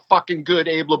 That's how fucking good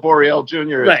Abe Laboriel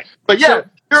Jr. is. Right. But yeah.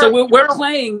 So we're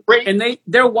playing, and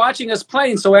they're watching us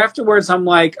play. And so afterwards,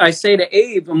 I say to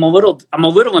Abe, I'm a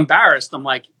little embarrassed. I'm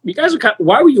like, you guys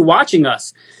why were you watching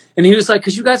us? And he was like,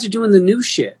 because you guys are doing the new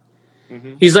shit.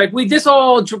 Mm-hmm. He's like,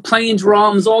 playing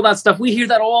drums, all that stuff. We hear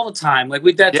that all the time. Like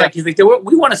he's like,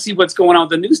 we want to see what's going on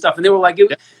with the new stuff. And they were like,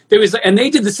 and they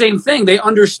did the same thing. They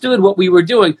understood what we were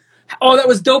doing. Oh, that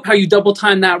was dope how you double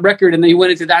timed that record and then you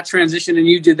went into that transition and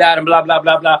you did that and blah, blah,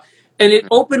 blah, blah. And it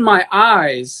opened my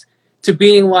eyes to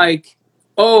being like,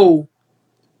 oh,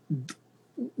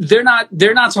 they're not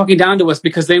talking down to us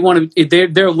because they're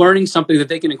learning something that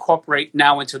they can incorporate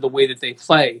now into the way that they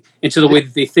play, into the way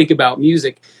that they think about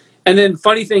music. And then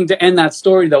funny thing to end that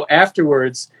story though,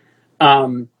 afterwards,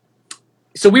 so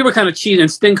we were kind of cheesing,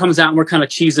 and Sting comes out and we're kind of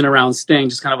cheesing around Sting,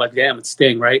 just kind of like, damn, it's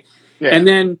Sting, right? Yeah. And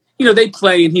then, they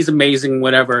play and he's amazing,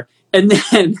 whatever. And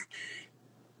then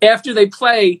after they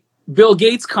play, Bill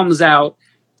Gates comes out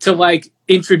to like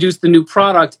introduce the new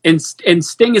product, and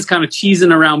Sting is kind of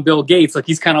cheesing around Bill Gates, like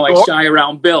he's kind of like shy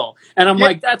around Bill. And I'm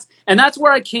like, that's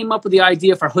where I came up with the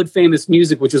idea for Hood Famous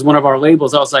Music, which is one of our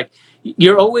labels. I was like,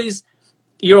 you're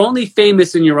only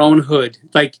famous in your own hood.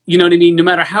 Like, you know what I mean? No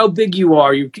matter how big you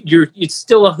are, it's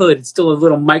still a hood. It's still a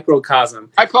little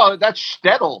microcosm. I call it, that's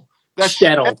shtetl. That's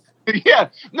shtetl. Yeah.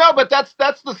 No, but that's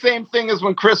the same thing as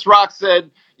when Chris Rock said,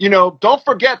 don't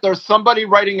forget there's somebody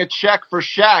writing a check for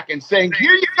Shaq and saying,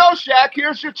 here you go, Shaq,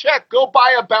 here's your check. Go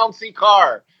buy a bouncy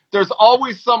car. There's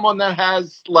always someone that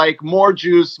has like more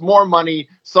juice, more money.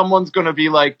 Someone's going to be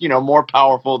like, more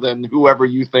powerful than whoever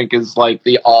you think is like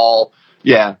the all.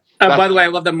 Yeah. By the way, I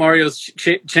love that Mario's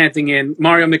chanting in.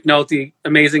 Mario McNulty,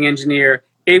 amazing engineer.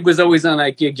 Abe was always on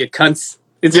that gig, you cunts.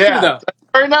 It's true, though.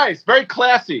 Very nice. Very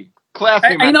classy.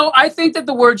 I think that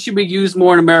the word should be used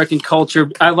more in American culture.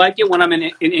 I like it when I'm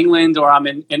in England or I'm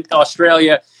in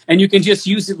Australia, and you can just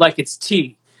use it like it's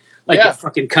tea. like Yeah. a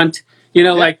fucking cunt, you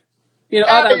know, Yeah. like, you know,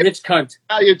 Yeah, oh, that yeah. rich cunt.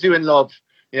 How you doing, love?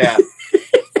 Yeah.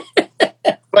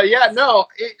 But yeah, no.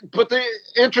 But the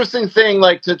interesting thing,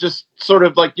 like to just sort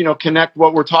of like, you know, connect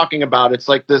what we're talking about. It's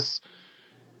like this,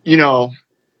 you know,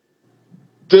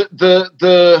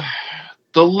 the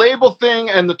label thing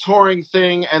and the touring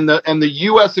thing and the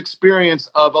U.S. experience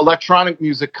of electronic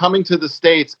music coming to the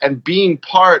States and being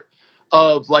part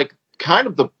of like kind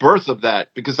of the birth of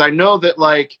that. Because I know that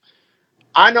like,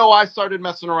 I know I started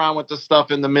messing around with this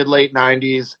stuff in the late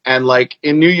 90s, and like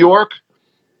in New York,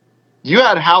 you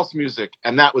had house music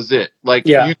and that was it. Like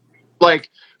you, like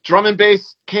drum and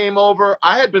bass came over.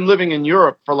 I had been living in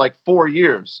Europe for like 4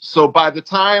 years. So by the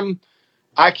time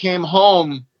I came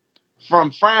home from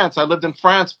France, I lived in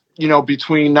France, you know,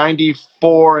 between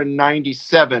 94 and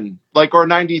 97, like, or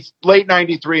late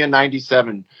 93 and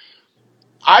 97.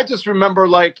 I just remember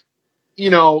like, you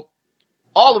know,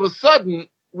 all of a sudden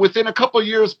within a couple of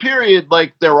years period,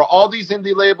 like there were all these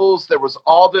indie labels. There was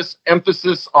all this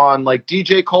emphasis on like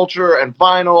DJ culture and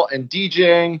vinyl and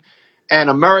DJing and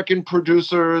American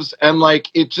producers. And like,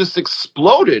 it just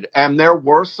exploded. And there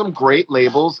were some great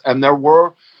labels and there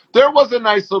was a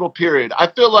nice little period. I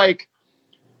feel like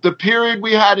the period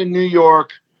we had in New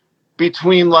York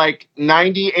between like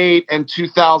 98 and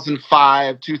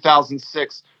 2005,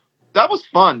 2006, that was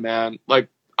fun, man. Like,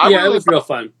 It was real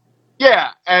fun.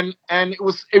 Yeah, and it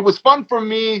was fun for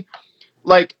me,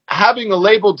 like having a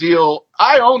label deal.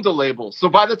 I owned a label, so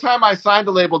by the time I signed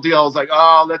a label deal, I was like,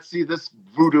 oh, let's see this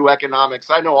voodoo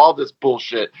economics. I know all this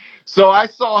bullshit. So I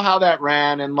saw how that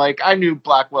ran, and like I knew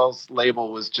Blackwell's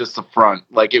label was just a front.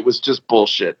 Like it was just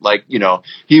bullshit. Like, you know,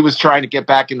 he was trying to get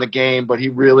back in the game, but he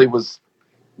really was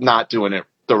not doing it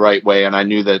the right way. And I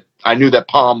knew that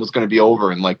Palm was going to be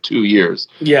over in like 2 years.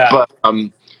 Yeah,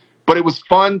 but it was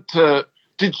fun to.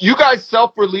 Did you guys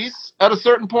self-release at a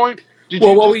certain point?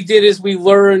 What we did is we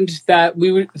learned that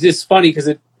it's funny because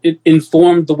it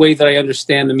informed the way that I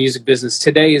understand the music business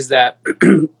today is that,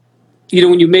 you know,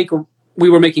 when we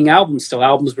were making albums still.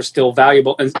 Albums were still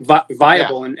valuable and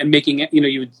viable and making it, you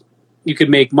know, you could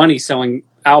make money selling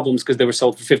albums because they were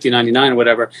sold for $50.99 or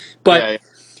whatever. But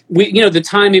we, you know, the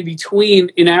time in between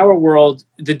in our world,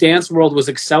 the dance world was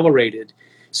accelerated.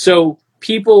 So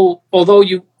people, although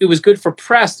it was good for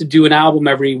press to do an album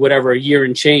every a year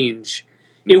and change,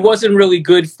 it wasn't really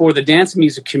good for the dance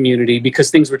music community because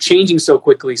things were changing so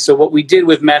quickly. So what we did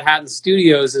with Manhattan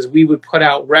Studios is we would put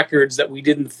out records that we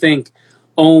didn't think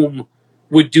Ohm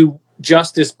would do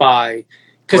justice by.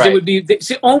 Because it would be,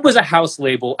 Ohm was a house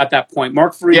label at that point.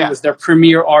 Mark Farina was their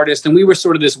premier artist, and we were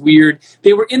sort of this weird,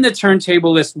 they were in the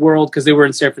turntablist world because they were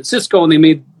in San Francisco and they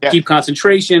made Deep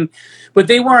Concentration, but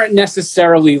they weren't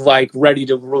necessarily like ready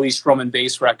to release drum and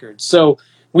bass records. So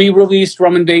we released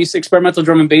experimental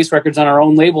drum and bass records on our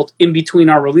own label in between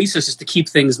our releases just to keep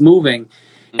things moving.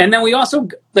 And then we also,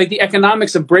 like the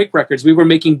economics of break records, we were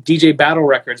making DJ battle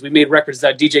records. We made records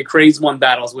that DJ Craze won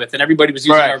battles with, and everybody was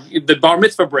using the bar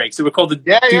mitzvah breaks. They were called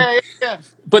the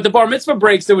But the bar mitzvah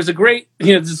breaks, there was a great,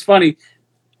 you know, this is funny,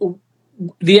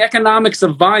 the economics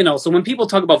of vinyl. So when people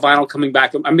talk about vinyl coming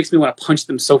back, it makes me want to punch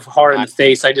them so hard in the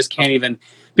face. I just can't even,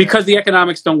 because the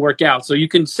economics don't work out. So you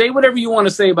can say whatever you want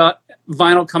to say about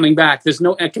vinyl coming back. There's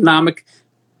no economic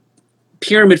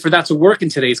pyramid for that to work in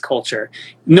today's culture.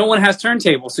 No one has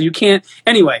turntables, so you can't.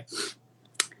 Anyway,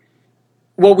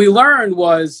 what we learned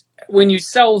was when you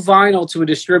sell vinyl to a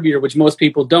distributor, which most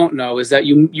people don't know, is that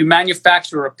you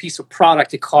manufacture a piece of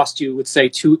product. It costs you, let's say,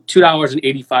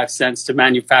 $2.85 to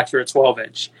manufacture a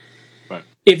 12-inch. Right.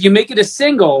 If you make it a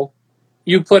single,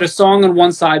 you put a song on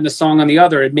one side and a song on the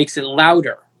other. It makes it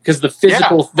louder because the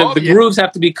physical, the grooves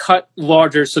have to be cut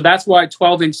larger. So that's why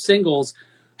 12-inch singles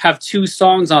have 2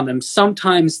 songs on them,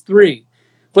 sometimes 3.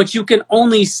 But you can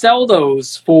only sell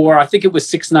those for, I think it was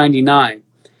 $6.99.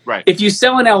 Right. If you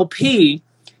sell an LP,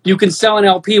 you can sell an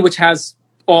LP which has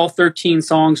all 13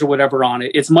 songs or whatever on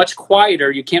it. It's much quieter.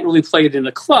 You can't really play it in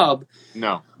a club.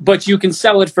 No. But you can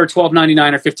sell it for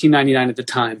 $12.99 or $15.99 at the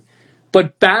time.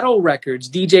 But battle records,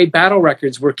 DJ battle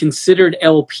records, were considered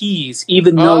LPs,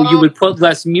 even though you would put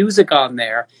less music on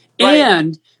there. Right.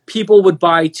 And people would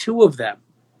buy 2 of them.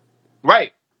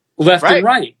 Right. Left and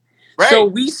right. So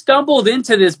we stumbled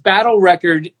into this battle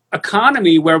record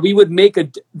economy where we would make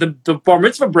the bar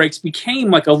mitzvah breaks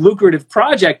became like a lucrative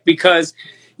project because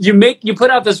you put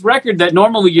out this record that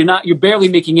normally you're barely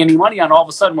making any money on. All of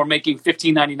a sudden we're making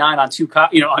 $15.99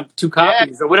 on 2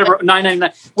 copies or whatever,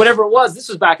 $9.99, whatever it was. This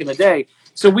was back in the day.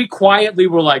 So we quietly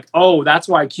were like, oh, that's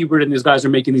why Qbert and these guys are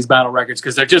making these battle records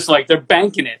because they're just like they're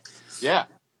banking it. Yeah,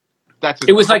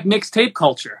 it was like mixtape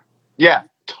culture. Yeah.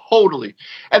 Totally.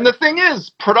 And the thing is,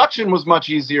 production was much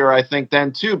easier, I think,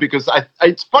 then too, because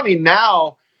it's funny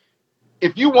now.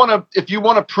 If you want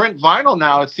to print vinyl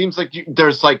now, it seems like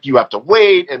you have to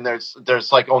wait, and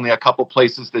there's like only a couple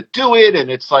places that do it,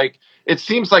 and it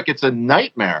seems like it's a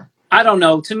nightmare. I don't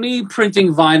know. To me,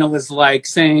 printing vinyl is like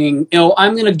saying,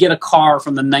 I'm going to get a car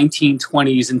from the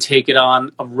 1920s and take it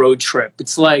on a road trip.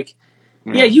 It's like,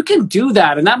 yeah, you can do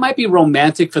that, and that might be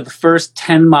romantic for the first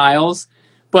 10 miles,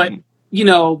 but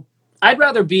I'd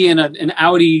rather be in an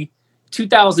Audi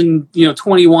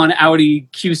 2021 Audi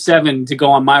Q7 to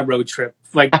go on my road trip.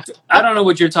 Like, I don't know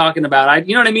what you're talking about.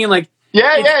 You know what I mean? Like,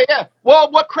 yeah. Well,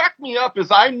 what cracked me up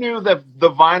is I knew that the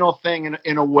vinyl thing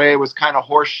in a way was kind of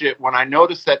horseshit when I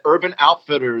noticed that Urban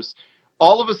Outfitters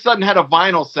all of a sudden had a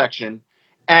vinyl section,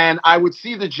 and I would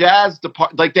see the jazz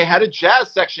department, like they had a jazz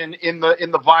section in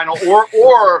the vinyl,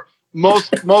 or most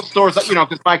stores,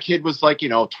 because my kid was like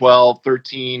 12,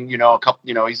 13, a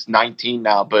couple, he's 19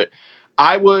 now, but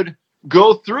I would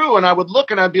go through and I would look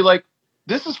and I'd be like,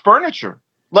 this is furniture.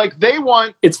 Like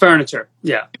it's furniture.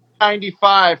 Yeah.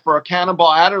 $95 for a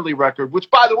Cannonball Adderley record, which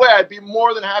by the way, I'd be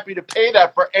more than happy to pay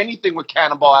that for anything with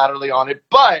Cannonball Adderley on it.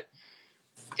 But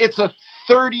it's a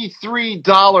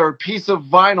 $33 piece of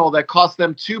vinyl that cost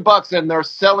them $2 and they're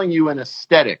selling you an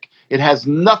aesthetic. It has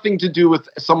nothing to do with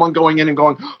someone going in and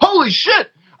going, holy shit,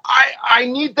 I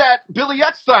need that Billy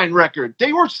Eckstine record.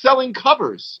 They were selling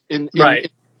covers in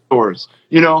stores,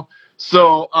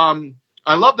 So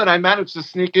I love that I managed to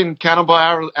sneak in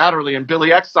Cannonball Adderley and Billy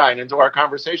Eckstine into our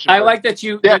conversation. I like that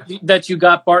you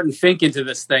got Barton Fink into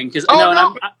this thing because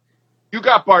you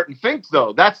got Barton Fink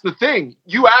though. That's the thing.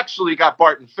 You actually got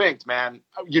Barton Fink, man.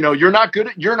 You're not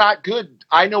good.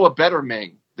 I know a better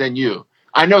Ming than you.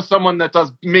 I know someone that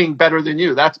does Ming better than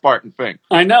you. That's Barton Fink.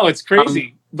 I know, it's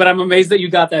crazy. But I'm amazed that you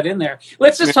got that in there.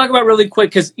 Let's just talk about really quick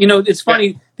because it's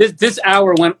funny. This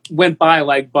hour went by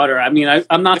like butter. I mean,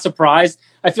 I'm not surprised.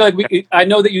 I feel like I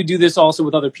know that you do this also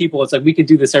with other people. It's like we could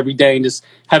do this every day and just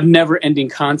have never-ending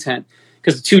content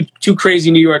because two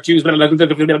crazy New York Jews.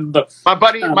 My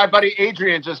buddy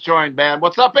Adrian just joined. Man,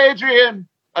 what's up, Adrian?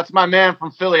 That's my man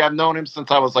from Philly. I've known him since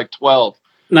I was like 12.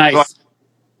 Nice.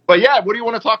 But yeah, what do you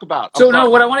want to talk about? What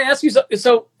I want to ask you,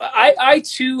 so I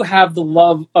too have the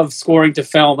love of scoring to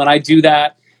film, and I do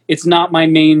that. It's not my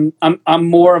main. I'm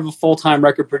more of a full-time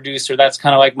record producer. That's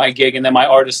kind of like my gig, and then my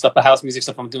artist stuff, the house music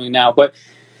stuff I'm doing now. But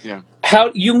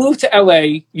how you moved to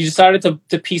LA? You decided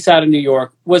to piece out of New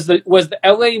York. Was the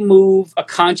LA move a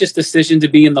conscious decision to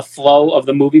be in the flow of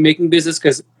the movie making business?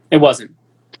 Because it wasn't.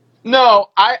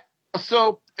 No,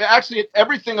 actually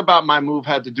everything about my move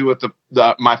had to do with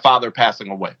my father passing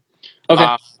away.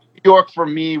 Okay. New York for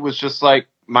me was just like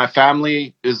my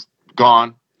family is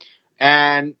gone,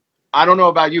 and I don't know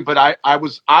about you, but I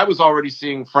was already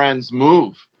seeing friends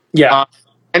move. Yeah.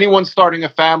 Anyone starting a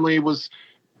family was,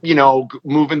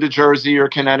 moving to Jersey or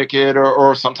Connecticut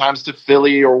or sometimes to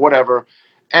Philly or whatever.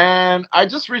 And I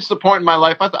just reached the point in my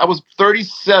life. I was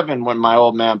 37 when my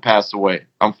old man passed away.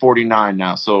 I'm 49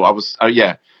 now, so I was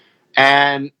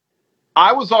and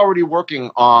I was already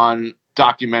working on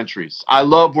documentaries. I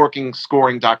love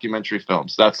scoring documentary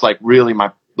films. That's like really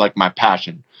my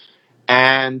passion.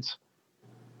 And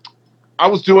I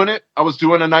was doing it. I was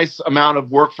doing a nice amount of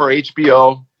work for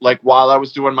HBO, like while I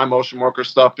was doing my motion worker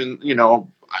stuff. And,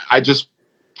 I just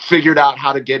figured out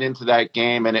how to get into that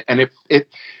game. And it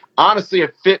honestly,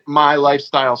 it fit my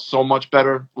lifestyle so much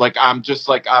better. Like, I'm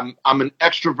an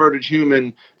extroverted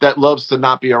human that loves to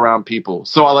not be around people.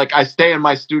 So I stay in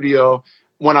my studio.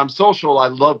 When I'm social, I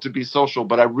love to be social,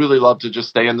 but I really love to just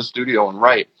stay in the studio and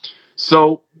write.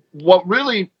 So what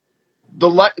really,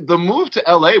 the move to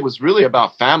LA was really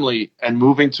about family and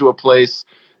moving to a place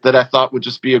that I thought would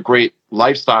just be a great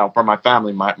lifestyle for my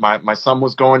family. My son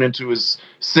was going into his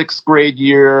 6th grade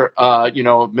year,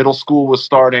 middle school was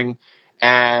starting.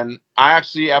 And I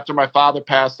actually, after my father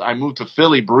passed, I moved to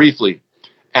Philly briefly.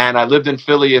 And I lived in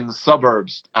Philly in the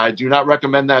suburbs. I do not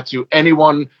recommend that to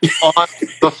anyone on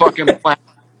the fucking planet.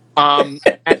 And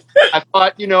I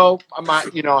thought,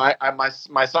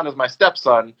 my son is my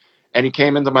stepson, and he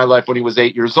came into my life when he was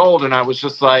 8 years old, and I was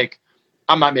just like,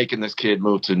 I'm not making this kid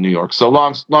move to New York. So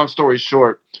long story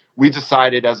short, we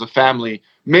decided as a family,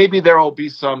 maybe there will be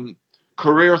some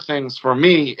career things for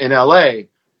me in LA,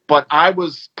 but I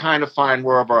was kind of fine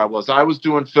wherever I was. I was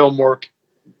doing film work,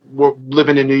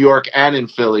 living in New York and in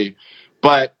Philly.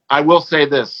 But I will say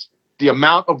this, the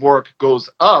amount of work goes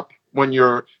up when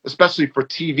you're, especially for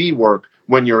TV work,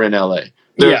 when you're in LA.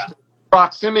 There's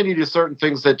proximity to certain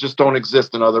things that just don't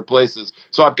exist in other places.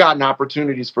 So I've gotten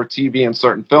opportunities for TV and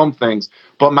certain film things,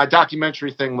 but my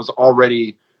documentary thing was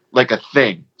already like a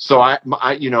thing. So I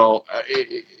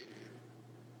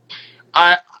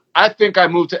think I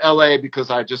moved to LA because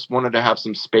I just wanted to have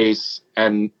some space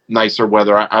and nicer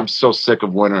weather. I'm so sick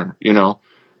of winter, you know.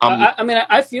 I mean,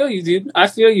 I feel you, dude. I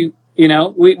feel you. You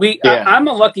know, I'm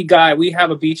a lucky guy. We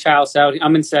have a beach house out.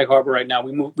 I'm in Sag Harbor right now.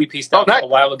 We pieced out nice. a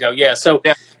while ago. Yeah. So,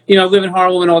 yeah. You know, live in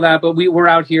Harlem and all that, but we're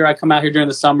out here. I come out here during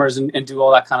the summers and do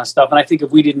all that kind of stuff. And I think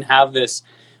if we didn't have this,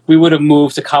 we would have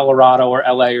moved to Colorado or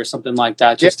LA or something like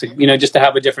that, just to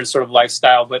have a different sort of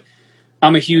lifestyle. But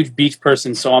I'm a huge beach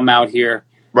person, so I'm out here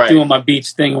doing my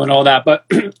beach thing and all that. But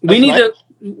let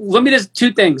me just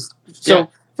two things. So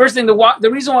first thing, the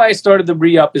reason why I started the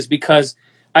re-up is because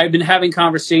I've been having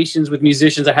conversations with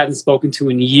musicians I hadn't spoken to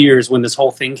in years when this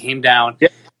whole thing came down. Yeah.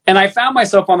 And I found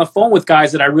myself on the phone with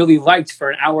guys that I really liked for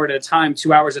an hour at a time,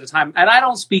 2 hours at a time. And I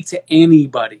don't speak to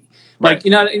anybody. Right. Like,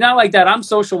 you're not like that. I'm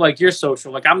social like you're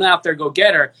social. Like, I'm out there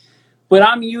go-getter. But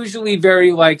I'm usually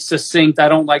very, like, succinct. I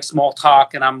don't like small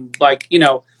talk. And I'm like, you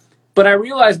know. But I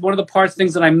realized one of the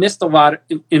things that I missed a lot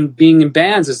in being in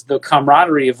bands is the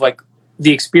camaraderie of, like,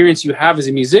 the experience you have as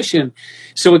a musician.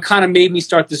 So it kind of made me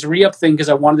start this re-up thing because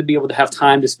I wanted to be able to have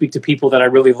time to speak to people that I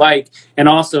really like and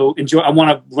also enjoy. I want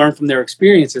to learn from their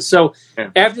experiences. So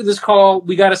after this call,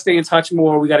 we got to stay in touch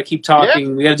more. We got to keep talking.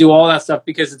 Yeah. We got to do all that stuff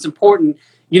because it's important.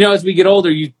 You know, as we get older,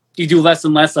 you do less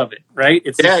and less of it, right?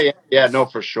 It's no,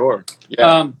 for sure.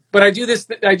 Yeah. But I do this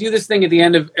thing at the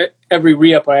end of every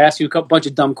re-up. I ask you a bunch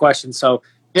of dumb questions. So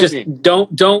just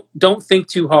don't think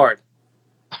too hard.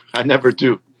 I never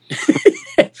do.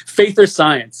 Faith or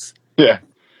science? Yeah.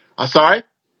 I'm sorry?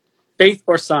 Faith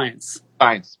or science?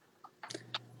 Science.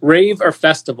 Rave or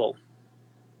festival?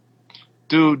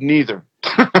 Dude, neither.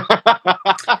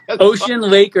 Ocean,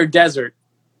 lake, or desert?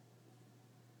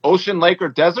 Ocean, lake, or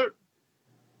desert?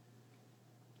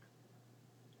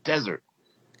 Desert.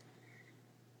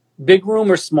 Big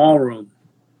room or small room?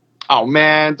 Oh,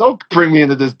 man, don't bring me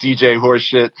into this DJ horse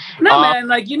shit. No, man,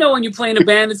 like, you know, when you play in a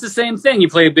band, it's the same thing. You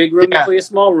play a big room, you play a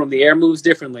small room. The air moves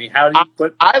differently.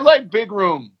 I like big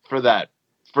room for that,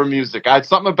 for music.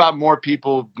 Something about more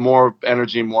people, more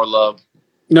energy, more love.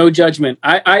 No judgment.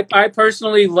 I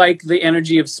personally like the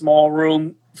energy of small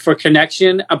room for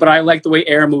connection, but I like the way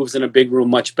air moves in a big room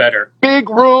much better. Big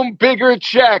room, bigger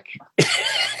check.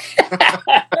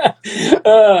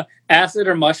 Acid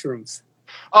or mushrooms?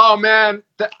 Oh, man.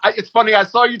 It's funny. I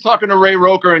saw you talking to Ray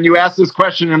Roker and you asked this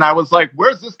question and I was like,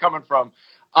 where's this coming from?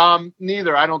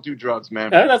 Neither. I don't do drugs,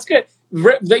 man. That's good.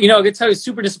 You know, I can tell you,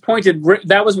 super disappointed.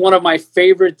 That was one of my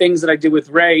favorite things that I did with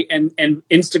Ray, and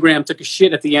Instagram took a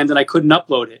shit at the end and I couldn't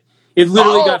upload it. It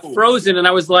literally got frozen and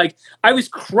I was like, I was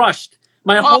crushed.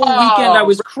 My whole weekend I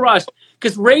was crushed.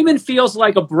 Because Raymond feels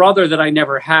like a brother that I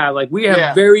never had. Like, we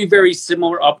have very, very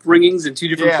similar upbringings in two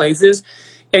different places.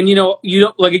 And, you know,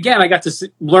 like, again, I got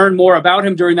to learn more about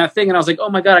him during that thing. And I was like, oh,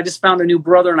 my God, I just found a new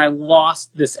brother and I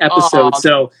lost this episode.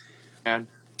 So,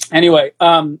 anyway,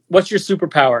 what's your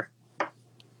superpower?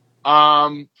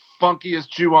 Funkiest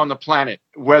Jew on the planet.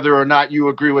 Whether or not you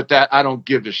agree with that, I don't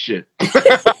give a shit.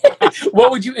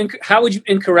 How would you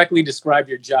incorrectly describe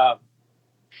your job?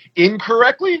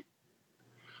 Incorrectly?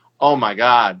 Oh, my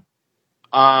God.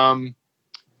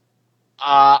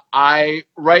 I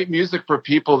write music for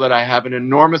people that I have an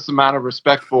enormous amount of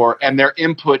respect for, and their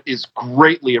input is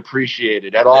greatly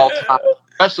appreciated at all times,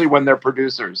 especially when they're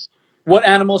producers. What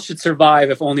animal should survive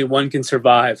if only one can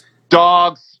survive?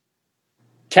 Dogs.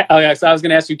 So I was going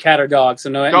to ask you cat or dog, so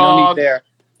no need there.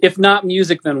 If not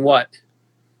music, then what?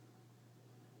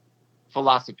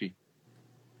 Philosophy.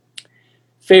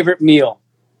 Favorite meal?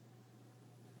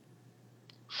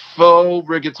 Faux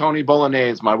rigatoni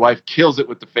bolognese. My wife kills it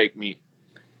with the fake meat.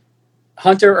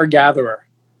 Hunter or gatherer?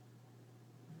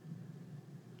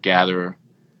 Gatherer.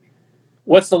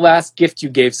 What's the last gift you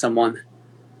gave someone?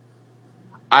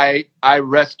 I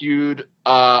rescued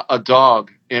a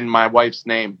dog in my wife's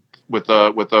name with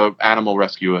a animal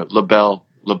rescue, a LaBelle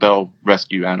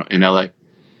rescue in LA.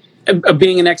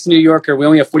 Being an ex-New Yorker, we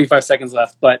only have 45 seconds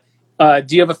left, but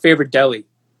do you have a favorite deli?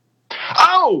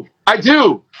 Oh, I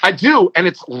do. And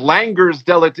it's Langer's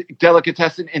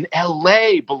Delicatessen in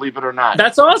LA, believe it or not.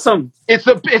 That's awesome. It's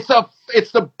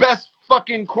the best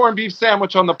fucking corned beef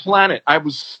sandwich on the planet. I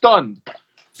was stunned.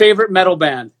 Favorite metal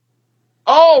band?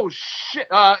 Oh, shit.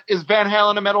 Is Van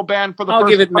Halen a metal band for the I'll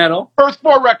give it metal. First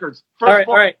four records. All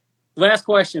right. Last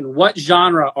question. What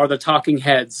genre are the Talking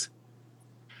Heads?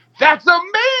 That's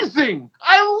amazing.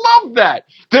 I love that.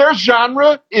 Their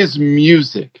genre is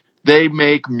music. They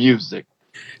make music.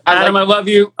 Adam, I love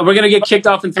you. We're going to get kicked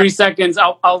off in 3 seconds.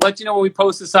 I'll let you know when we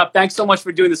post this up. Thanks so much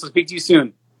for doing this. I'll speak to you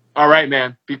soon. All right,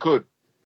 man. Be good.